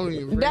 Don't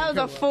even That was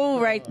a fool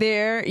right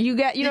there. You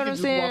know what I'm Walk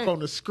saying? on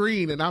the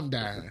screen and I'm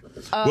dying.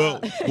 Well,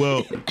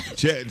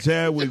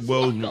 Chadwick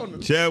Boseman. on the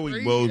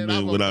Chadwick screen, and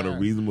I'm Boseman, without a okay.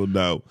 reasonable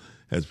doubt,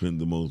 has been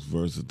the most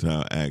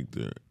versatile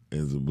actor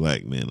as a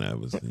black man I've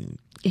ever seen.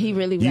 He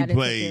really He got into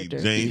played character.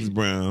 James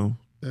Brown.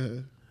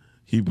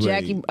 He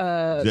played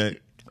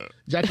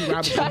Jackie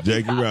Robinson.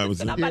 Jackie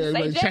Robinson. I'm about to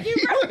say Jackie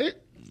Robinson.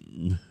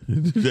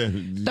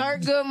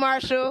 Thurgood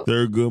Marshall.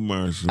 Thurgood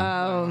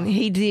Marshall.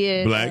 He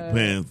did Black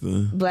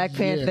Panther. Black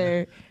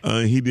Panther.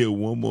 He did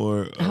one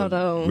more Hold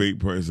on. great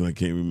person. I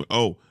can't remember.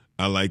 Oh,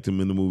 I liked him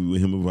in the movie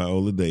with him and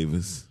Viola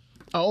Davis.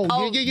 Yeah.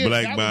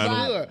 Black That was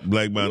Bottom. good.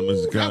 Black Bottom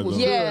in Chicago. That was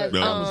good. Yeah, that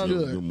was a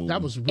good. movie.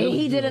 That was really And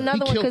he did good.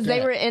 another one killed because they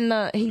that. were in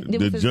the. It was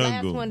The his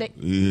Jungle. last one.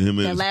 Him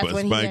The and last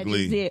one he Spike had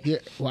Lee. just did. Yeah,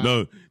 wow.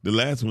 No, the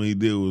last one he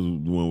did was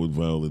the one with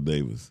Viola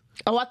Davis.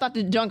 Oh, I thought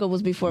the Jungle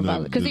was before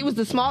Violet because he was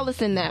the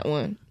smallest in that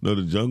one. No,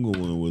 the Jungle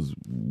one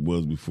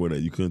was before that.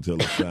 You couldn't tell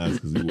his size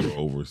because he wore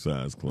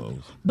oversized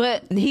clothes.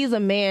 But he's a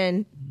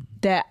man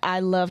that I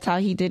loved how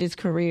he did his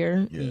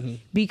career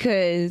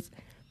because,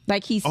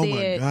 like he Oh my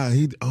said,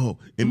 God!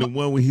 And the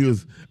one where he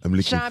was, I'm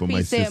looking Sean for P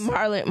my said sister.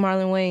 Marlon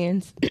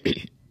Wayans.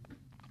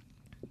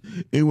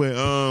 Anyway,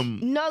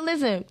 No,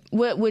 listen,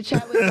 with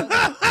Chadwick.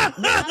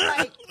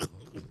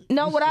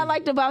 What I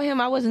liked about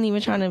him, I wasn't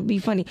even trying to be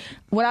funny.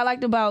 What I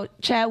liked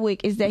about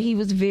Chadwick is that he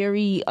was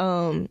very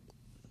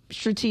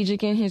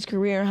strategic in his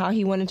career and how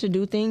he wanted to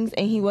do things,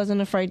 and he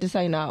wasn't afraid to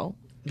say no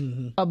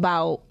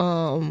about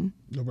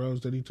The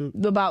roles that he took.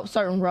 about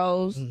certain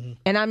roles.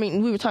 And I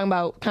mean, we were talking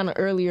about kind of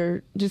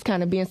earlier, just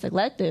kind of being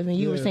selective, and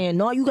you were saying,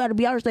 no, you got to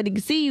be out so they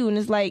can see you, and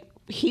it's like,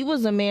 he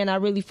was a man I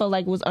really felt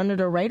like was under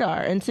the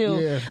radar until,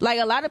 like,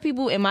 a lot of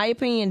people, in my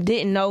opinion,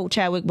 didn't know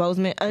Chadwick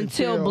Boseman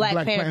until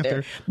Black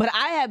Panther. But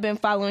I have been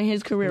following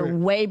his career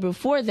way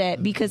before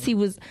that because he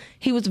was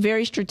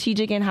very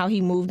strategic in how he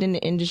moved in the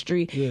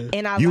industry.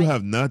 And I you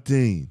have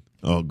nothing.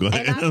 Oh, go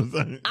ahead. I'm and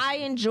sorry. I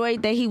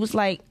enjoyed that he was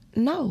like,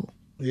 no,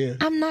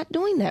 I'm not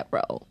doing that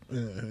role.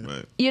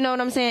 Right. You know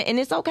what I'm saying? And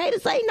it's okay to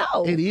say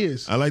no. It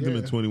is. I liked him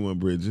in 21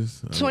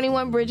 Bridges.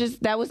 21 Bridges,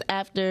 that was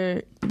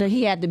after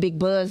he had the big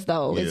buzz,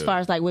 though, as far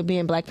as like with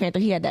being Black Panther,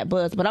 he had that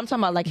buzz. But I'm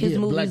talking about like his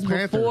movies Black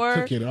Panther before.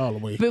 took it all the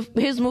way.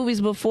 His movies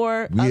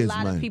before, Where's a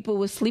lot of mine? people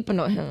was sleeping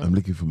on him. I'm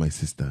looking for my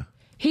sister.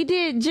 He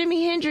did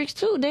Jimi Hendrix,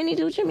 too. Didn't he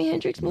do Jimi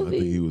Hendrix I think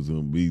movie? he was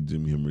going to be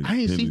Jimmy Hendrix. I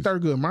didn't see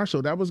Hendrix. Thurgood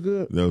Marshall. That was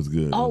good. That was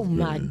good. Oh, That was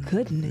my good.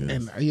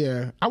 goodness.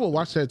 And I would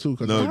watch that too.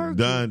 Cause No,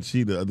 Don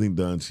Cheadle. I think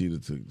Don Cheadle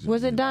took. Jimmy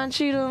Was it Hendrix. Don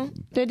Cheadle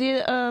that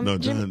did No,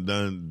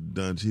 Jimi?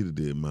 Don Cheadle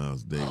did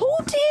Miles Davis. Who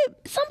did?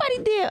 Somebody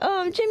did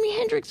Jimi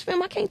Hendrix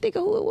film. I can't think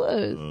of who it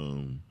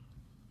was.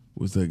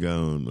 What's that guy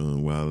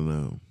on Wild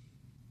 'N Out?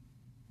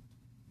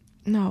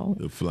 No.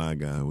 The fly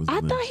guy. What's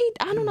I his thought name?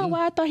 I don't know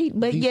why I thought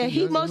but DC yeah,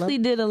 he Young mostly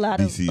Love? did a lot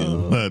of.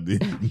 DCM. I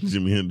did.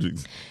 Jimi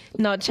Hendrix.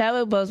 No,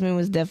 Chadwick Boseman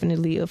was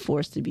definitely a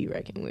force to be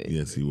reckoned with.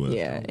 Yes, he was.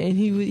 Yeah, and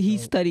he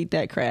studied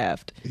that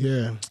craft.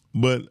 yeah.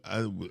 But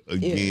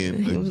He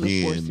was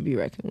a force to be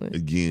reckoned with.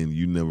 again,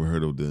 you never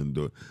heard of the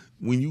endorse.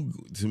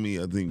 To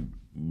me, I think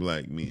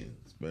black men,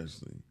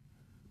 especially,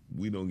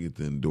 we don't get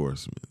the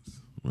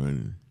endorsements, right?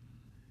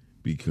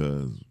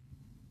 Because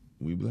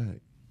we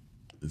black.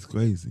 It's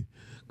crazy.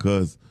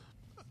 Because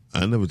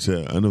I never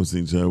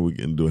seen Chadwick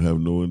have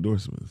no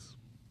endorsements.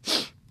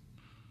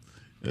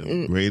 As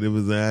great of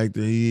an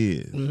actor he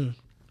is,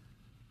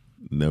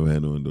 never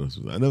had no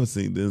endorsements. I never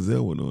seen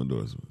Denzel with no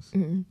endorsements.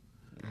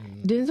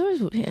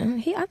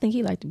 Denzel, I think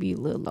he like to be a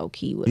little low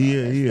key with He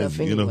all that is,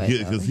 stuff you know, anyway,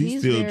 because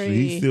though.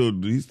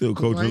 he's still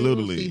coaching Like,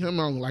 Little you see League. him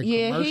on like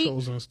Yeah,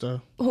 commercials and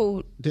stuff.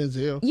 Who?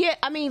 Denzel. Yeah,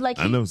 I mean, like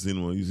I never seen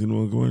him on. You seen him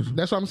on commercial?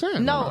 That's what I'm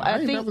saying. no, I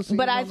ain't never think, seen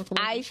but him on the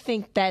commercial. I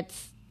think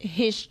that's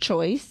his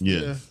choice.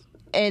 Yes.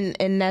 And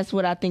that's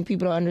what I think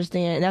people don't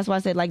understand. And that's why I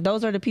said, like,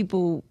 those are the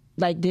people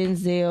like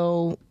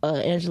Denzel,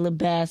 Angela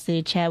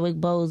Bassett, Chadwick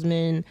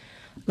Boseman.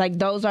 Like,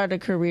 those are the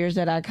careers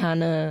that I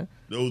kind of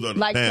Those are the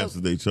like paths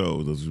that they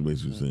chose. That's what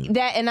basically saying.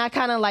 that, and I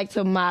kind of like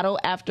to model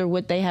after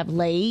what they have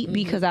laid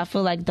because I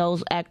feel like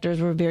those actors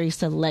were very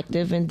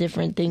selective in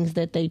different things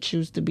that they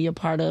choose to be a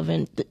part of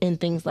and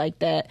things like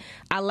that.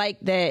 I like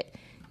that.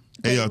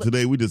 Hey, y'all,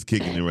 today we just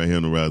kicking it right here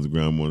on the Rise of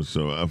Ground Morning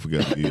Show. I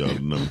forgot to give y'all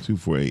the number,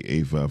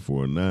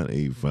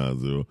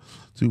 248-854-9850,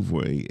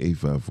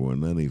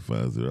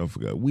 248-854-9850. I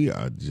forgot. We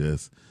are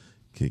just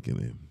kicking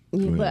it.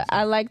 Go ahead. But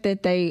I like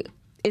that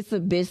it's a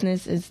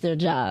business, it's their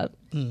job,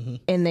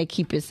 and they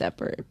keep it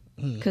separate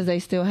because they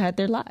still had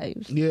their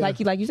lives. Yeah. Like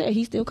you said,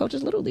 he still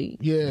coaches Little League.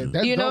 Yeah,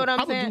 that's You know dope. what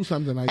I'm I saying? would do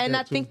something like and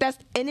that I think too.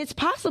 it's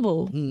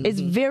possible. It's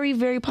very,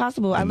 very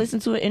possible. I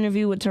listened to an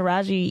interview with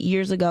Taraji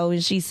years ago,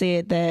 and she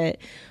said that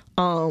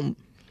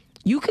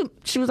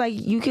she was like,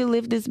 you can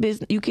live this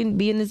business, you can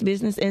be in this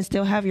business and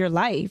still have your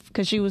life.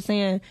 Because she was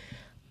saying,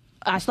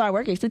 I start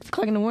working at 6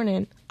 o'clock in the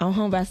morning. I'm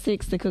home by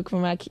 6 to cook for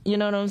my kids. You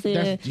know what I'm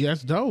saying?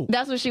 That's dope.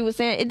 That's what she was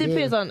saying. It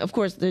depends on, of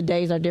course, the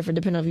days are different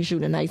depending on if you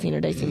shoot a night scene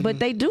or day scene. But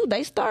they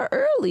start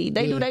early.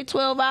 They do their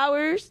 12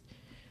 hours.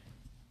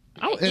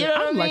 I'm You know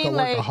what I like a mean?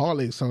 Like-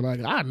 workaholic, so like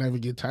I never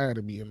get tired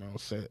of being on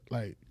set.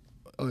 Like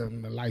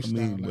the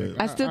lifestyle. but-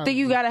 I still think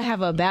you gotta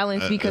have a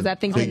balance because I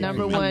think the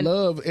number I one,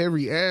 love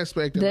every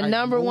aspect. Of the like,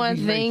 number one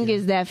movie thing making.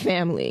 is that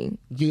family,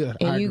 Yeah,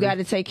 I and you agree. got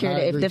to take care of I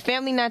that. If agree. the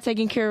family not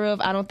taken care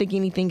of, I don't think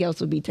anything else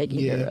will be taken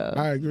care Yeah, of.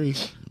 I agree.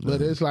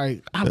 But it's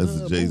like I That's a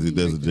love Jay Z. movies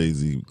That's a like Jay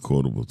Z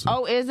quotable too.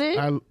 Oh, is it?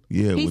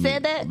 Yeah, He when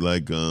said that?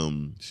 Like,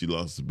 she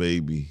lost a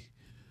baby.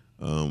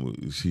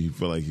 She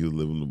felt like he was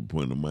living the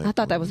point of my. I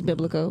thought that was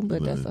biblical,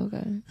 but that's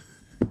okay.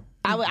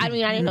 I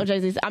mean, I didn't know Jay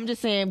Z. I'm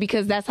just saying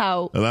because that's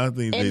how. A lot of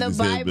things in Jay the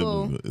Z said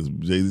Bible- biblical.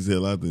 Jay Z said a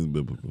lot of things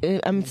biblical.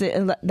 I'm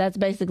saying that's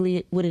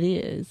basically what it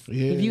is.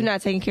 Yeah. If you're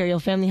not taking care of your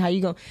family, how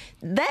you going?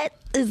 That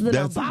is an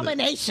That's-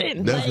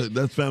 abomination.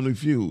 That's Family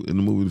Feud in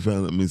the movie.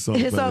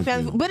 It's all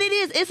family, but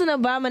it's an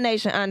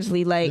abomination.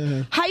 Honestly, like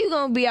how you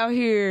gonna be out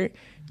here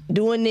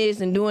doing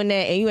this and doing that,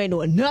 and you ain't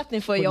doing nothing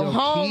for your your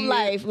home kid?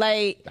 life,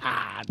 like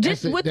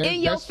just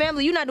within your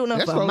family, you're not doing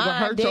nothing that's for supposed to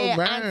mom, hurt your dad,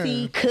 mind.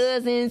 auntie,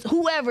 cousins,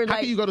 whoever. How Like,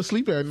 can you go to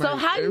sleep at night? so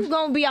how you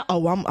gonna be out?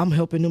 Oh, I'm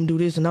helping them do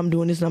this and I'm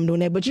doing this and I'm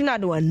doing that, but you're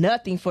not doing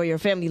nothing for your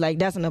family. Like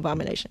that's an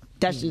abomination.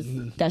 That's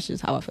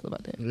just how I feel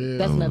about that.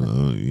 That's another.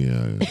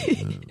 Yeah.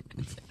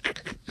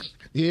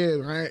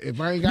 Yeah, if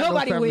I ain't got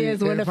Nobody no family,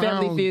 wins when if the I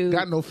family don't feud.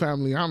 got no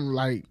family, I'm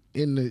like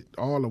in it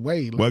all the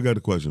way. Like, Well, I got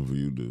a question for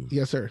you, dude.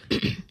 yes, sir.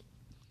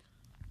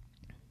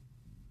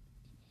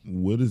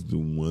 What is the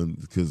one?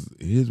 Because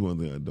here's one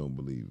thing I don't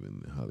believe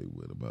in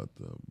Hollywood about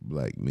the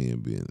black men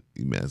being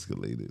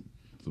emasculated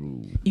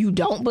through. You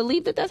don't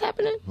believe that that's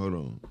happening? Hold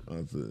on,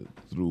 I said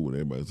through what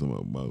everybody's talking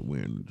about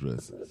wearing the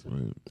dresses,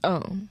 right?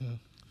 Oh,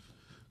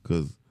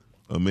 Because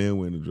a man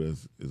wearing a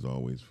dress is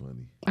always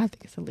funny. I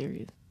think it's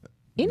hilarious.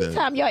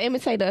 Anytime y'all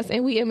imitate us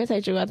and we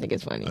imitate you, I think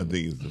it's funny. I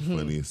think it's the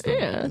funniest thing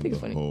Yeah, I think in it's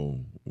the funny. whole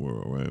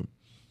world, right?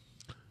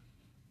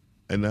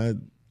 And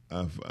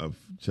I've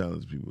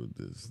challenged people with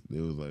this.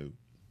 It was like,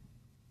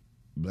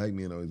 black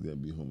men always got to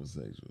be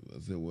homosexuals.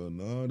 I said, well,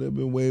 no, there have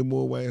been way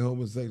more white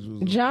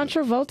homosexuals. John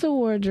Travolta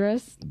wore a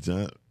dress.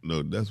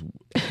 No, that's.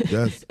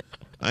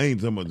 I ain't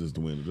talking about just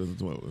the wearing the dress. I'm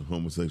talking about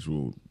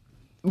homosexual.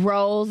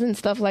 Roles and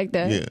stuff like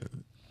that. Yeah,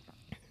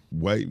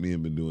 white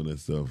men been doing that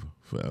stuff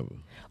forever.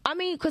 I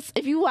mean, because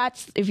if you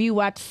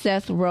watch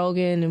Seth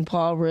Rogen and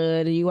Paul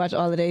Rudd and you watch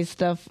all of their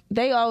stuff,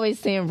 they always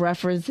saying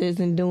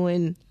references and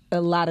doing a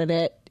lot of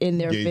that in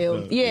their Gay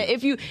films. stuff, Yeah,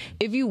 yeah.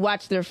 if you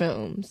watch their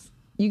films.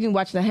 You can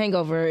watch The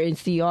Hangover and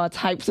see all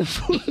types of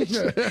footage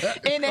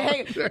in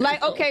the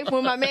like, okay,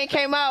 when my man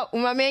came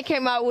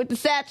out with the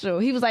satchel,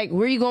 he was like,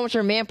 "Where are you going with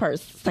your man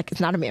purse?" It's like, it's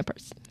not a man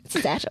purse, it's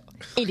a satchel.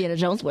 Indiana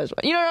Jones was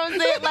one. You know what I'm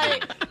saying?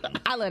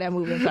 Like, I love that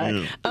movie. I'm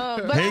sorry,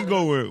 but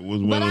Hangover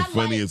was one of the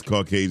funniest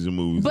Caucasian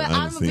movies. But I've I'm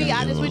gonna seen be in a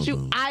honest long with you,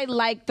 time. I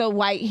like the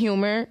white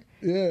humor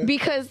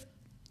because,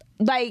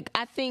 like,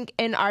 I think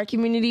in our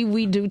community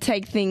we do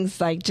take things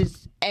like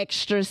just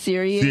extra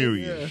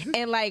serious.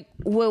 And like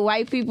with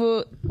white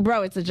people,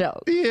 bro, it's a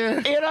joke. Yeah.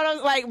 You know what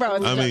I'm like, bro,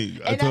 it's a I joke. mean,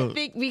 I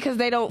think because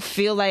they don't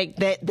feel like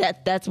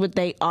that's what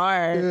they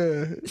are.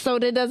 Yeah. So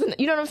that doesn't,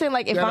 you know what I'm saying?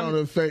 Like if That I'm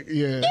don't affect.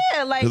 Yeah.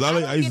 yeah, like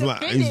Because I used to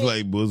offended.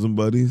 like Bosom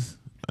Buddies.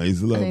 I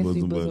used to love I didn't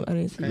see Bosom Bosom. Buddies. I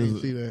didn't see I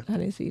didn't see that. I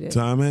didn't see that.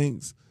 Tom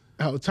Hanks.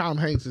 Oh, Tom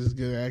Hanks is a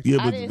good actor. Yeah,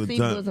 I but, didn't but see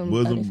Tom, Bosom.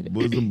 I didn't see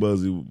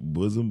that.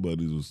 Bosom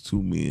Buddies was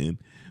two men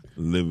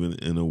living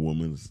in a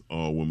woman's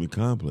all-woman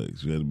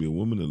complex. You had to be a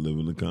woman to live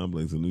in the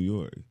complex in New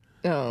York.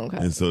 Oh, okay.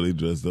 And so they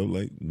dressed up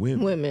like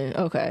women. Women,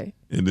 okay.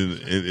 And then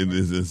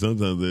and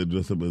sometimes they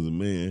dress up as a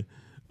man.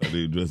 Or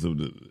they dress up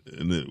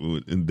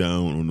and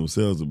down on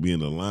themselves to be in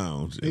the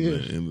lounge.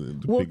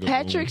 And to Well, pick up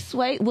Patrick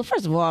Swayze. Well,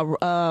 first of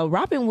all,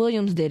 Robin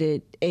Williams did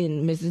it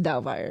in Mrs.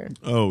 Doubtfire,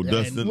 Oh,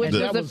 Dustin. which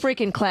that was a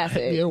freaking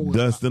classic. Yeah,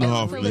 Dustin It was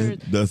Hoffman. hilarious.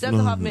 Dustin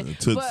Hoffman.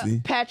 Tootsie.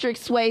 But Patrick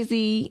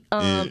Swayze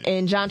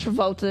and John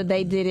Travolta,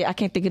 they did it. I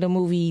can't think of the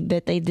movie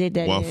that they did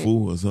that in.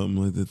 Wafu or something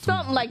like that. Too.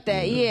 Something like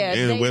that, yeah.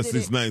 And They Wesley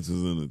did it. Snipes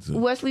was in it too.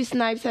 Wesley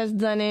Snipes has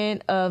done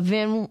it.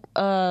 Vin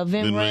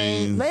Rames.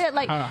 Rames. They had,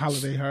 like,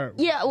 Holiday Heart.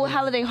 yeah, well,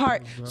 Holiday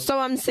Heart. So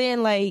I'm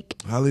saying, like,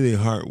 Holiday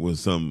Heart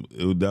was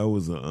that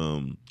was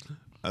a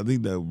I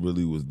think that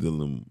really was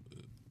dealing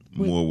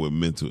more with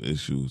mental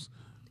issues.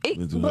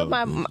 Mental but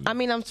health issues. I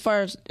mean, as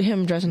far as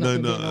him dressing up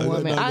and being a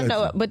woman, I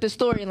know, but the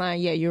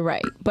storyline, yeah, you're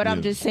right. But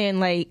I'm just saying,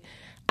 like,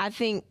 I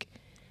think,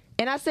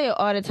 and I say it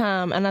all the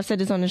time, and I said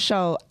this on the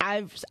show,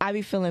 I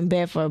be feeling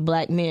bad for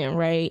black men,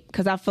 right?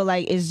 Because I feel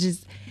like it's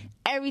just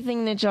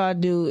everything that y'all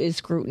do is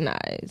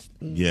scrutinized.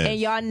 Yes. And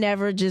y'all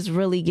never just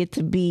really get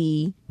to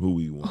be who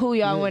we want. who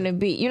y'all want to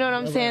be. You know what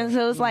I'm saying?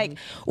 So it's like,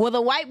 well,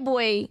 the white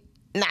boy,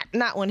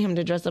 not wanting him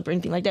to dress up or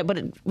anything like that, but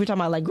we're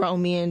talking about like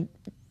grown men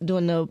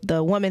doing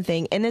the woman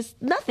thing, and it's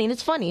nothing.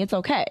 It's funny. It's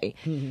okay.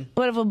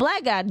 But if a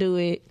black guy do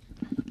it,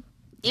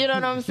 you know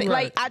what I'm saying?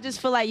 Right. Like, I just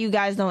feel like you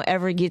guys don't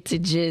ever get to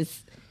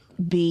just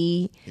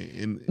be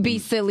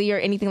silly or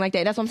anything like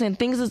that. That's what I'm saying.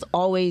 Things is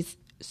always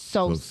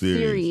so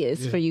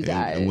serious for you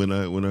guys. And when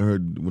I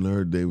heard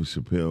David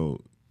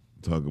Chappelle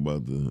talk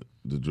about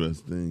the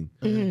dress thing,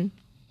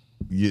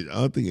 yeah, I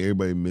don't think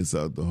everybody missed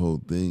out the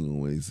whole thing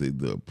when they say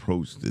the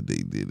approach that they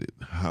did it,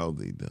 how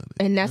they done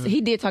it. And that's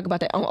he did talk about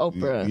that on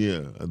Oprah.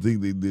 Yeah, I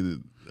think they did it.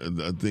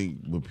 I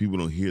think, but people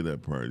don't hear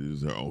that part. You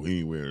just say, "Oh, he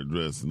ain't wearing a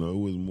dress." No, it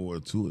was more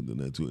to it than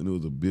that too, and it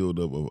was a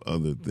buildup of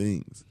other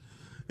things.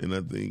 And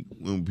I think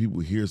when people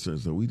hear certain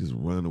stuff, we just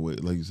run away.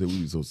 Like you said, we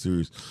be so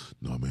serious.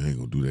 No, man, I ain't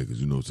gonna do that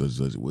because you know such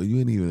and such. Well, you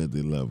ain't even at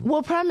that level.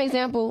 Well, prime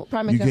example.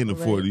 You can't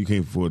afford. Right? You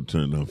can't afford to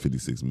turn down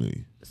 $56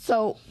 million.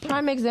 So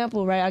prime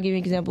example, right? I'll give you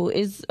an example.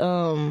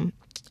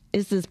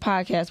 It's this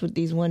podcast with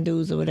these one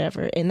dudes or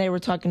whatever, and they were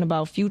talking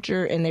about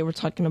Future and they were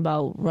talking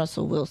about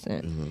Russell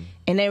Wilson,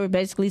 and they were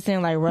basically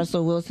saying like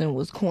Russell Wilson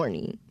was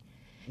corny,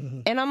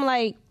 and I'm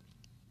like,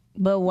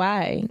 but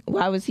why?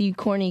 Why was he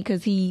corny?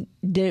 Because he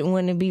didn't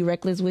want to be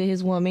reckless with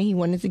his woman. He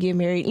wanted to get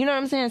married. You know what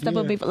I'm saying? Step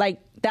up before, like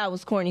that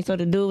was corny. So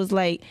the dude was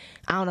like,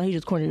 I don't know, he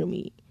just corny to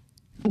me.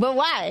 But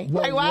why?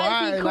 Well, like,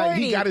 why is he corny? Like,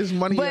 he got his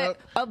money but up.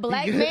 A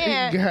black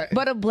man,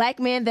 but a black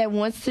man that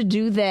wants to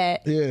do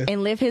that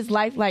and live his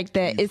life like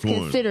that is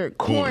considered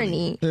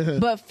corny.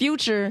 But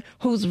Future,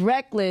 who's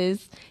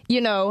reckless,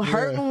 you know,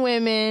 hurting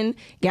women,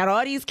 got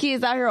all these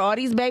kids out here, all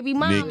these baby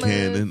mamas.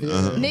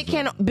 Nick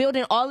Cannon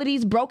building all of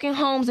these broken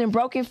homes and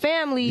broken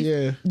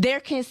families. They're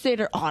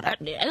considered,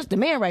 that's the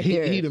man right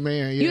there. He the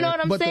man, You know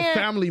what I'm but saying? The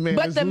family man.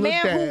 But the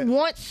man who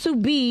wants to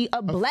be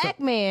a black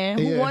man,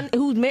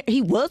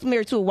 he was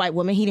married to a white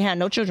woman. He didn't have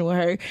no children with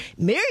her.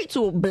 Married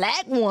to a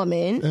black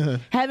woman,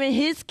 having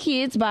his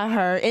kids by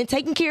her, and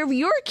taking care of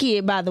your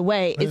kid, by the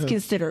way, is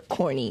considered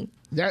corny.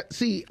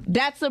 That's a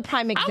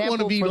prime example. I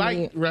want to be for like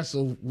me.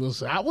 Russell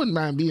Wilson. I wouldn't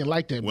mind being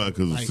like that. Why?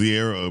 Because like, of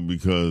Sierra, or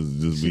because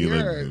just being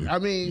like. I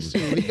mean,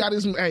 he got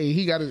his.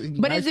 He got a.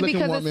 But is it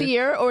because of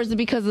Sierra, or is it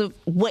because of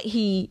what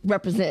he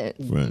represents?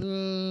 Right.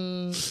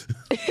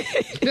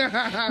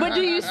 But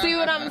do you see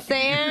what I'm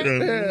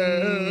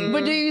saying?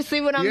 But do you see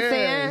what I'm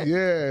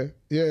saying?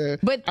 Yeah.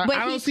 But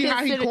I don't see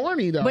how he's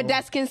corny though. But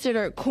that's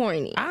considered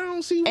corny. I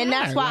don't see why. And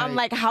that's why I'm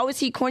like, how is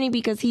he corny?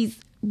 Because he's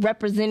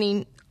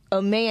representing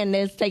a man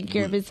that's taking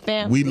care of his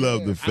family. We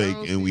love the fake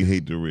and we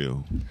hate the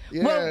real.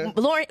 Well,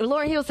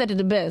 Lauryn Hill said it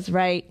the best,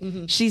 right?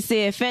 She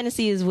said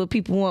fantasy is what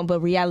people want,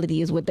 but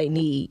reality is what they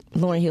need.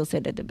 Lauryn Hill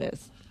said that the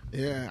best.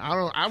 Yeah,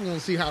 I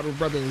won't see how the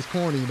brother is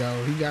corny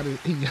though. He got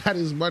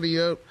his money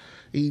up.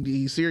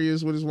 He's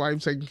serious with his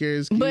wife, taking care of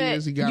his kids.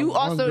 But He got you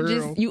also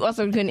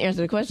couldn't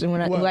answer the question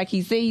when like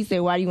he said,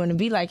 why do you want to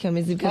be like him?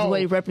 Is it because of what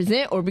he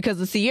represent or because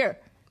of Sierra?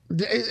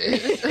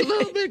 It's a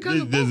little bit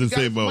because of both.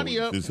 Say both.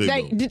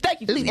 Thank you.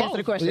 Please answer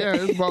the question. Yeah,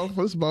 it's both.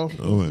 It's both.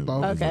 It's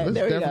both. Okay, it's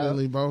there we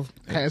definitely go. both.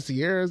 Has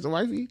Sierra as the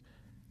wifey?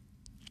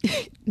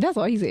 That's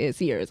all he said.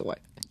 Sierra is a wife.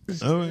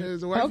 All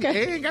right.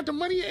 Okay. And ain't got the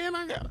money,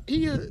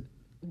 and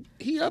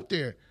he up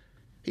there.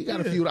 He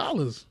got a few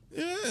dollars.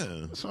 Yeah.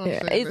 That's what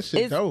I'm saying. That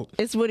shit dope.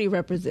 It's what he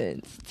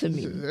represents to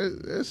me.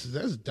 That's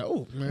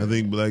dope, man. I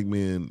think black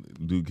men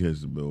do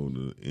catch the ball on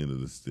the end of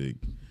the stick.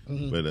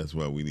 But that's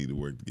why we need to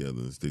work together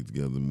and stick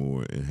together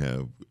more and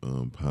have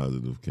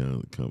positive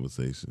kind of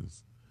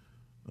conversations.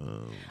 I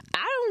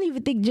don't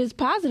even think just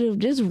positive,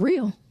 just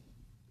real.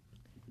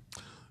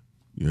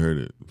 You heard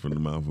it from the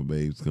mouth of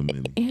babes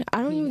coming in.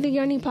 I don't even think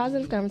y'all need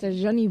positive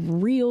conversations. Y'all need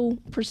real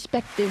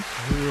perspective.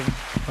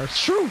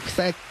 Truth.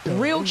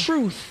 Real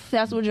truth.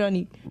 That's what y'all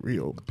need.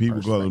 Real.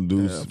 People call him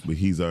Deuce, but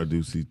he's our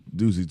Deucey.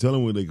 Deucey, tell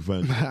them where they can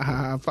find you.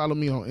 Follow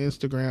me on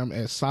Instagram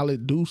at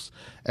Solid Deuce,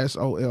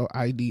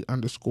 SOLID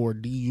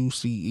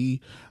 _DUCE.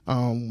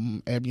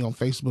 Add me on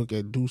Facebook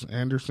at Deuce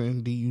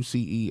Anderson,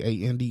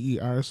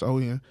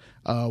 DUCEANDERSON.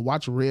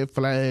 Watch Red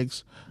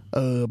Flags.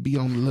 Be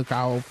on the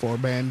lookout for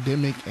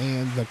Pandemic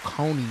and The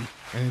Coney.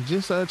 And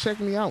just check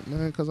me out,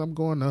 man, because I'm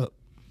going up.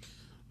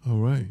 All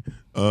right.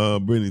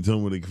 Brittany, tell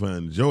them where they can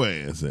find your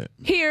ass at.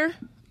 Here,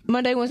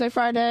 Monday, Wednesday,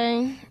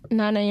 Friday,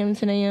 9 a.m.,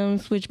 10 a.m.,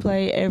 Switch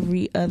Play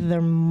every other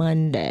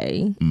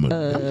Monday. I'm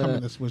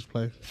coming to Switch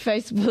Play.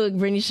 Facebook,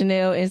 Brittany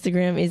Chanel.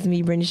 Instagram is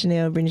me, Brittany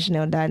Chanel,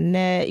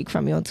 BrittanyChanel.net. You can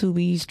find me on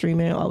Tubi,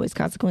 streaming, Always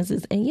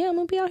Consequences. And yeah, I'm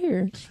going to be out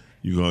here.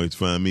 You can always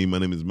find me. My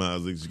name is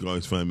Miles X. You can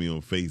always find me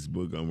on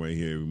Facebook. I'm right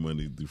here every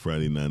Monday through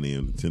Friday, 9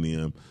 a.m. to 10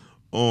 a.m.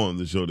 on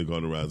the show they call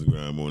the Rise and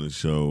Grind Morning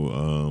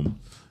Show.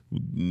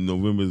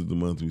 November is the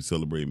month we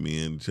celebrate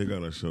men. Check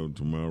out our show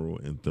tomorrow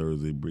and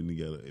Thursday. Brittany,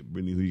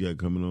 who you got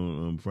coming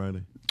on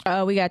Friday?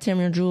 We got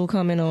Tamara Jewel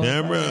coming on.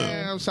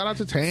 Tamara. Shout out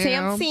to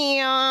Tam.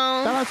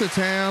 Shout out to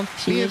Tam.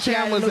 Me and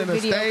Tam was in a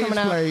stage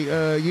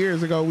play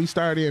years ago. We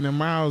started and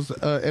Miles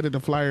edited the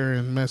flyer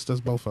and messed us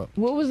both up.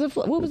 What was the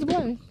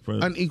play?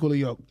 Unequally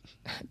Yoked.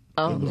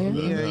 Oh,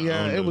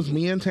 yeah. It was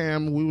me and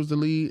Tam. We was the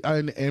lead,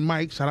 and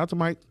Mike. Shout out to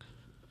Mike.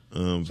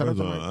 First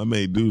of all, I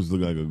made Deuce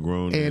look like a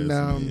grown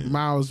and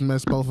Miles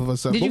messed both of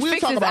us up. Did but you we'll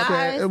fix talk his about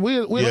eyes? that.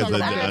 We'll talk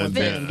about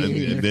that.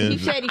 He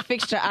said he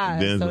fixed your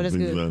eyes, so that's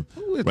good.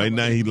 Right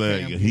now he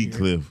like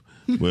Heathcliff,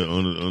 but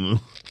on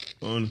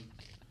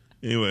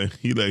anyway,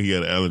 he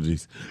got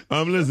allergies.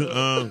 Listen,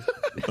 on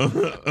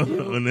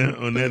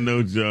that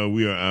note, y'all,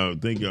 we are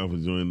out. Thank y'all for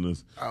joining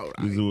us. Right.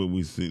 This is what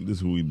we see. This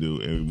is what we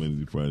do every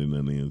Monday, Friday,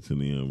 9 a.m.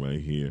 10 a.m.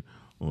 right here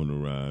on the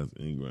Rise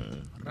and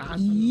Grind.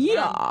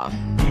 Yeah.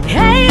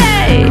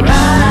 Hey,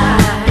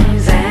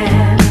 rise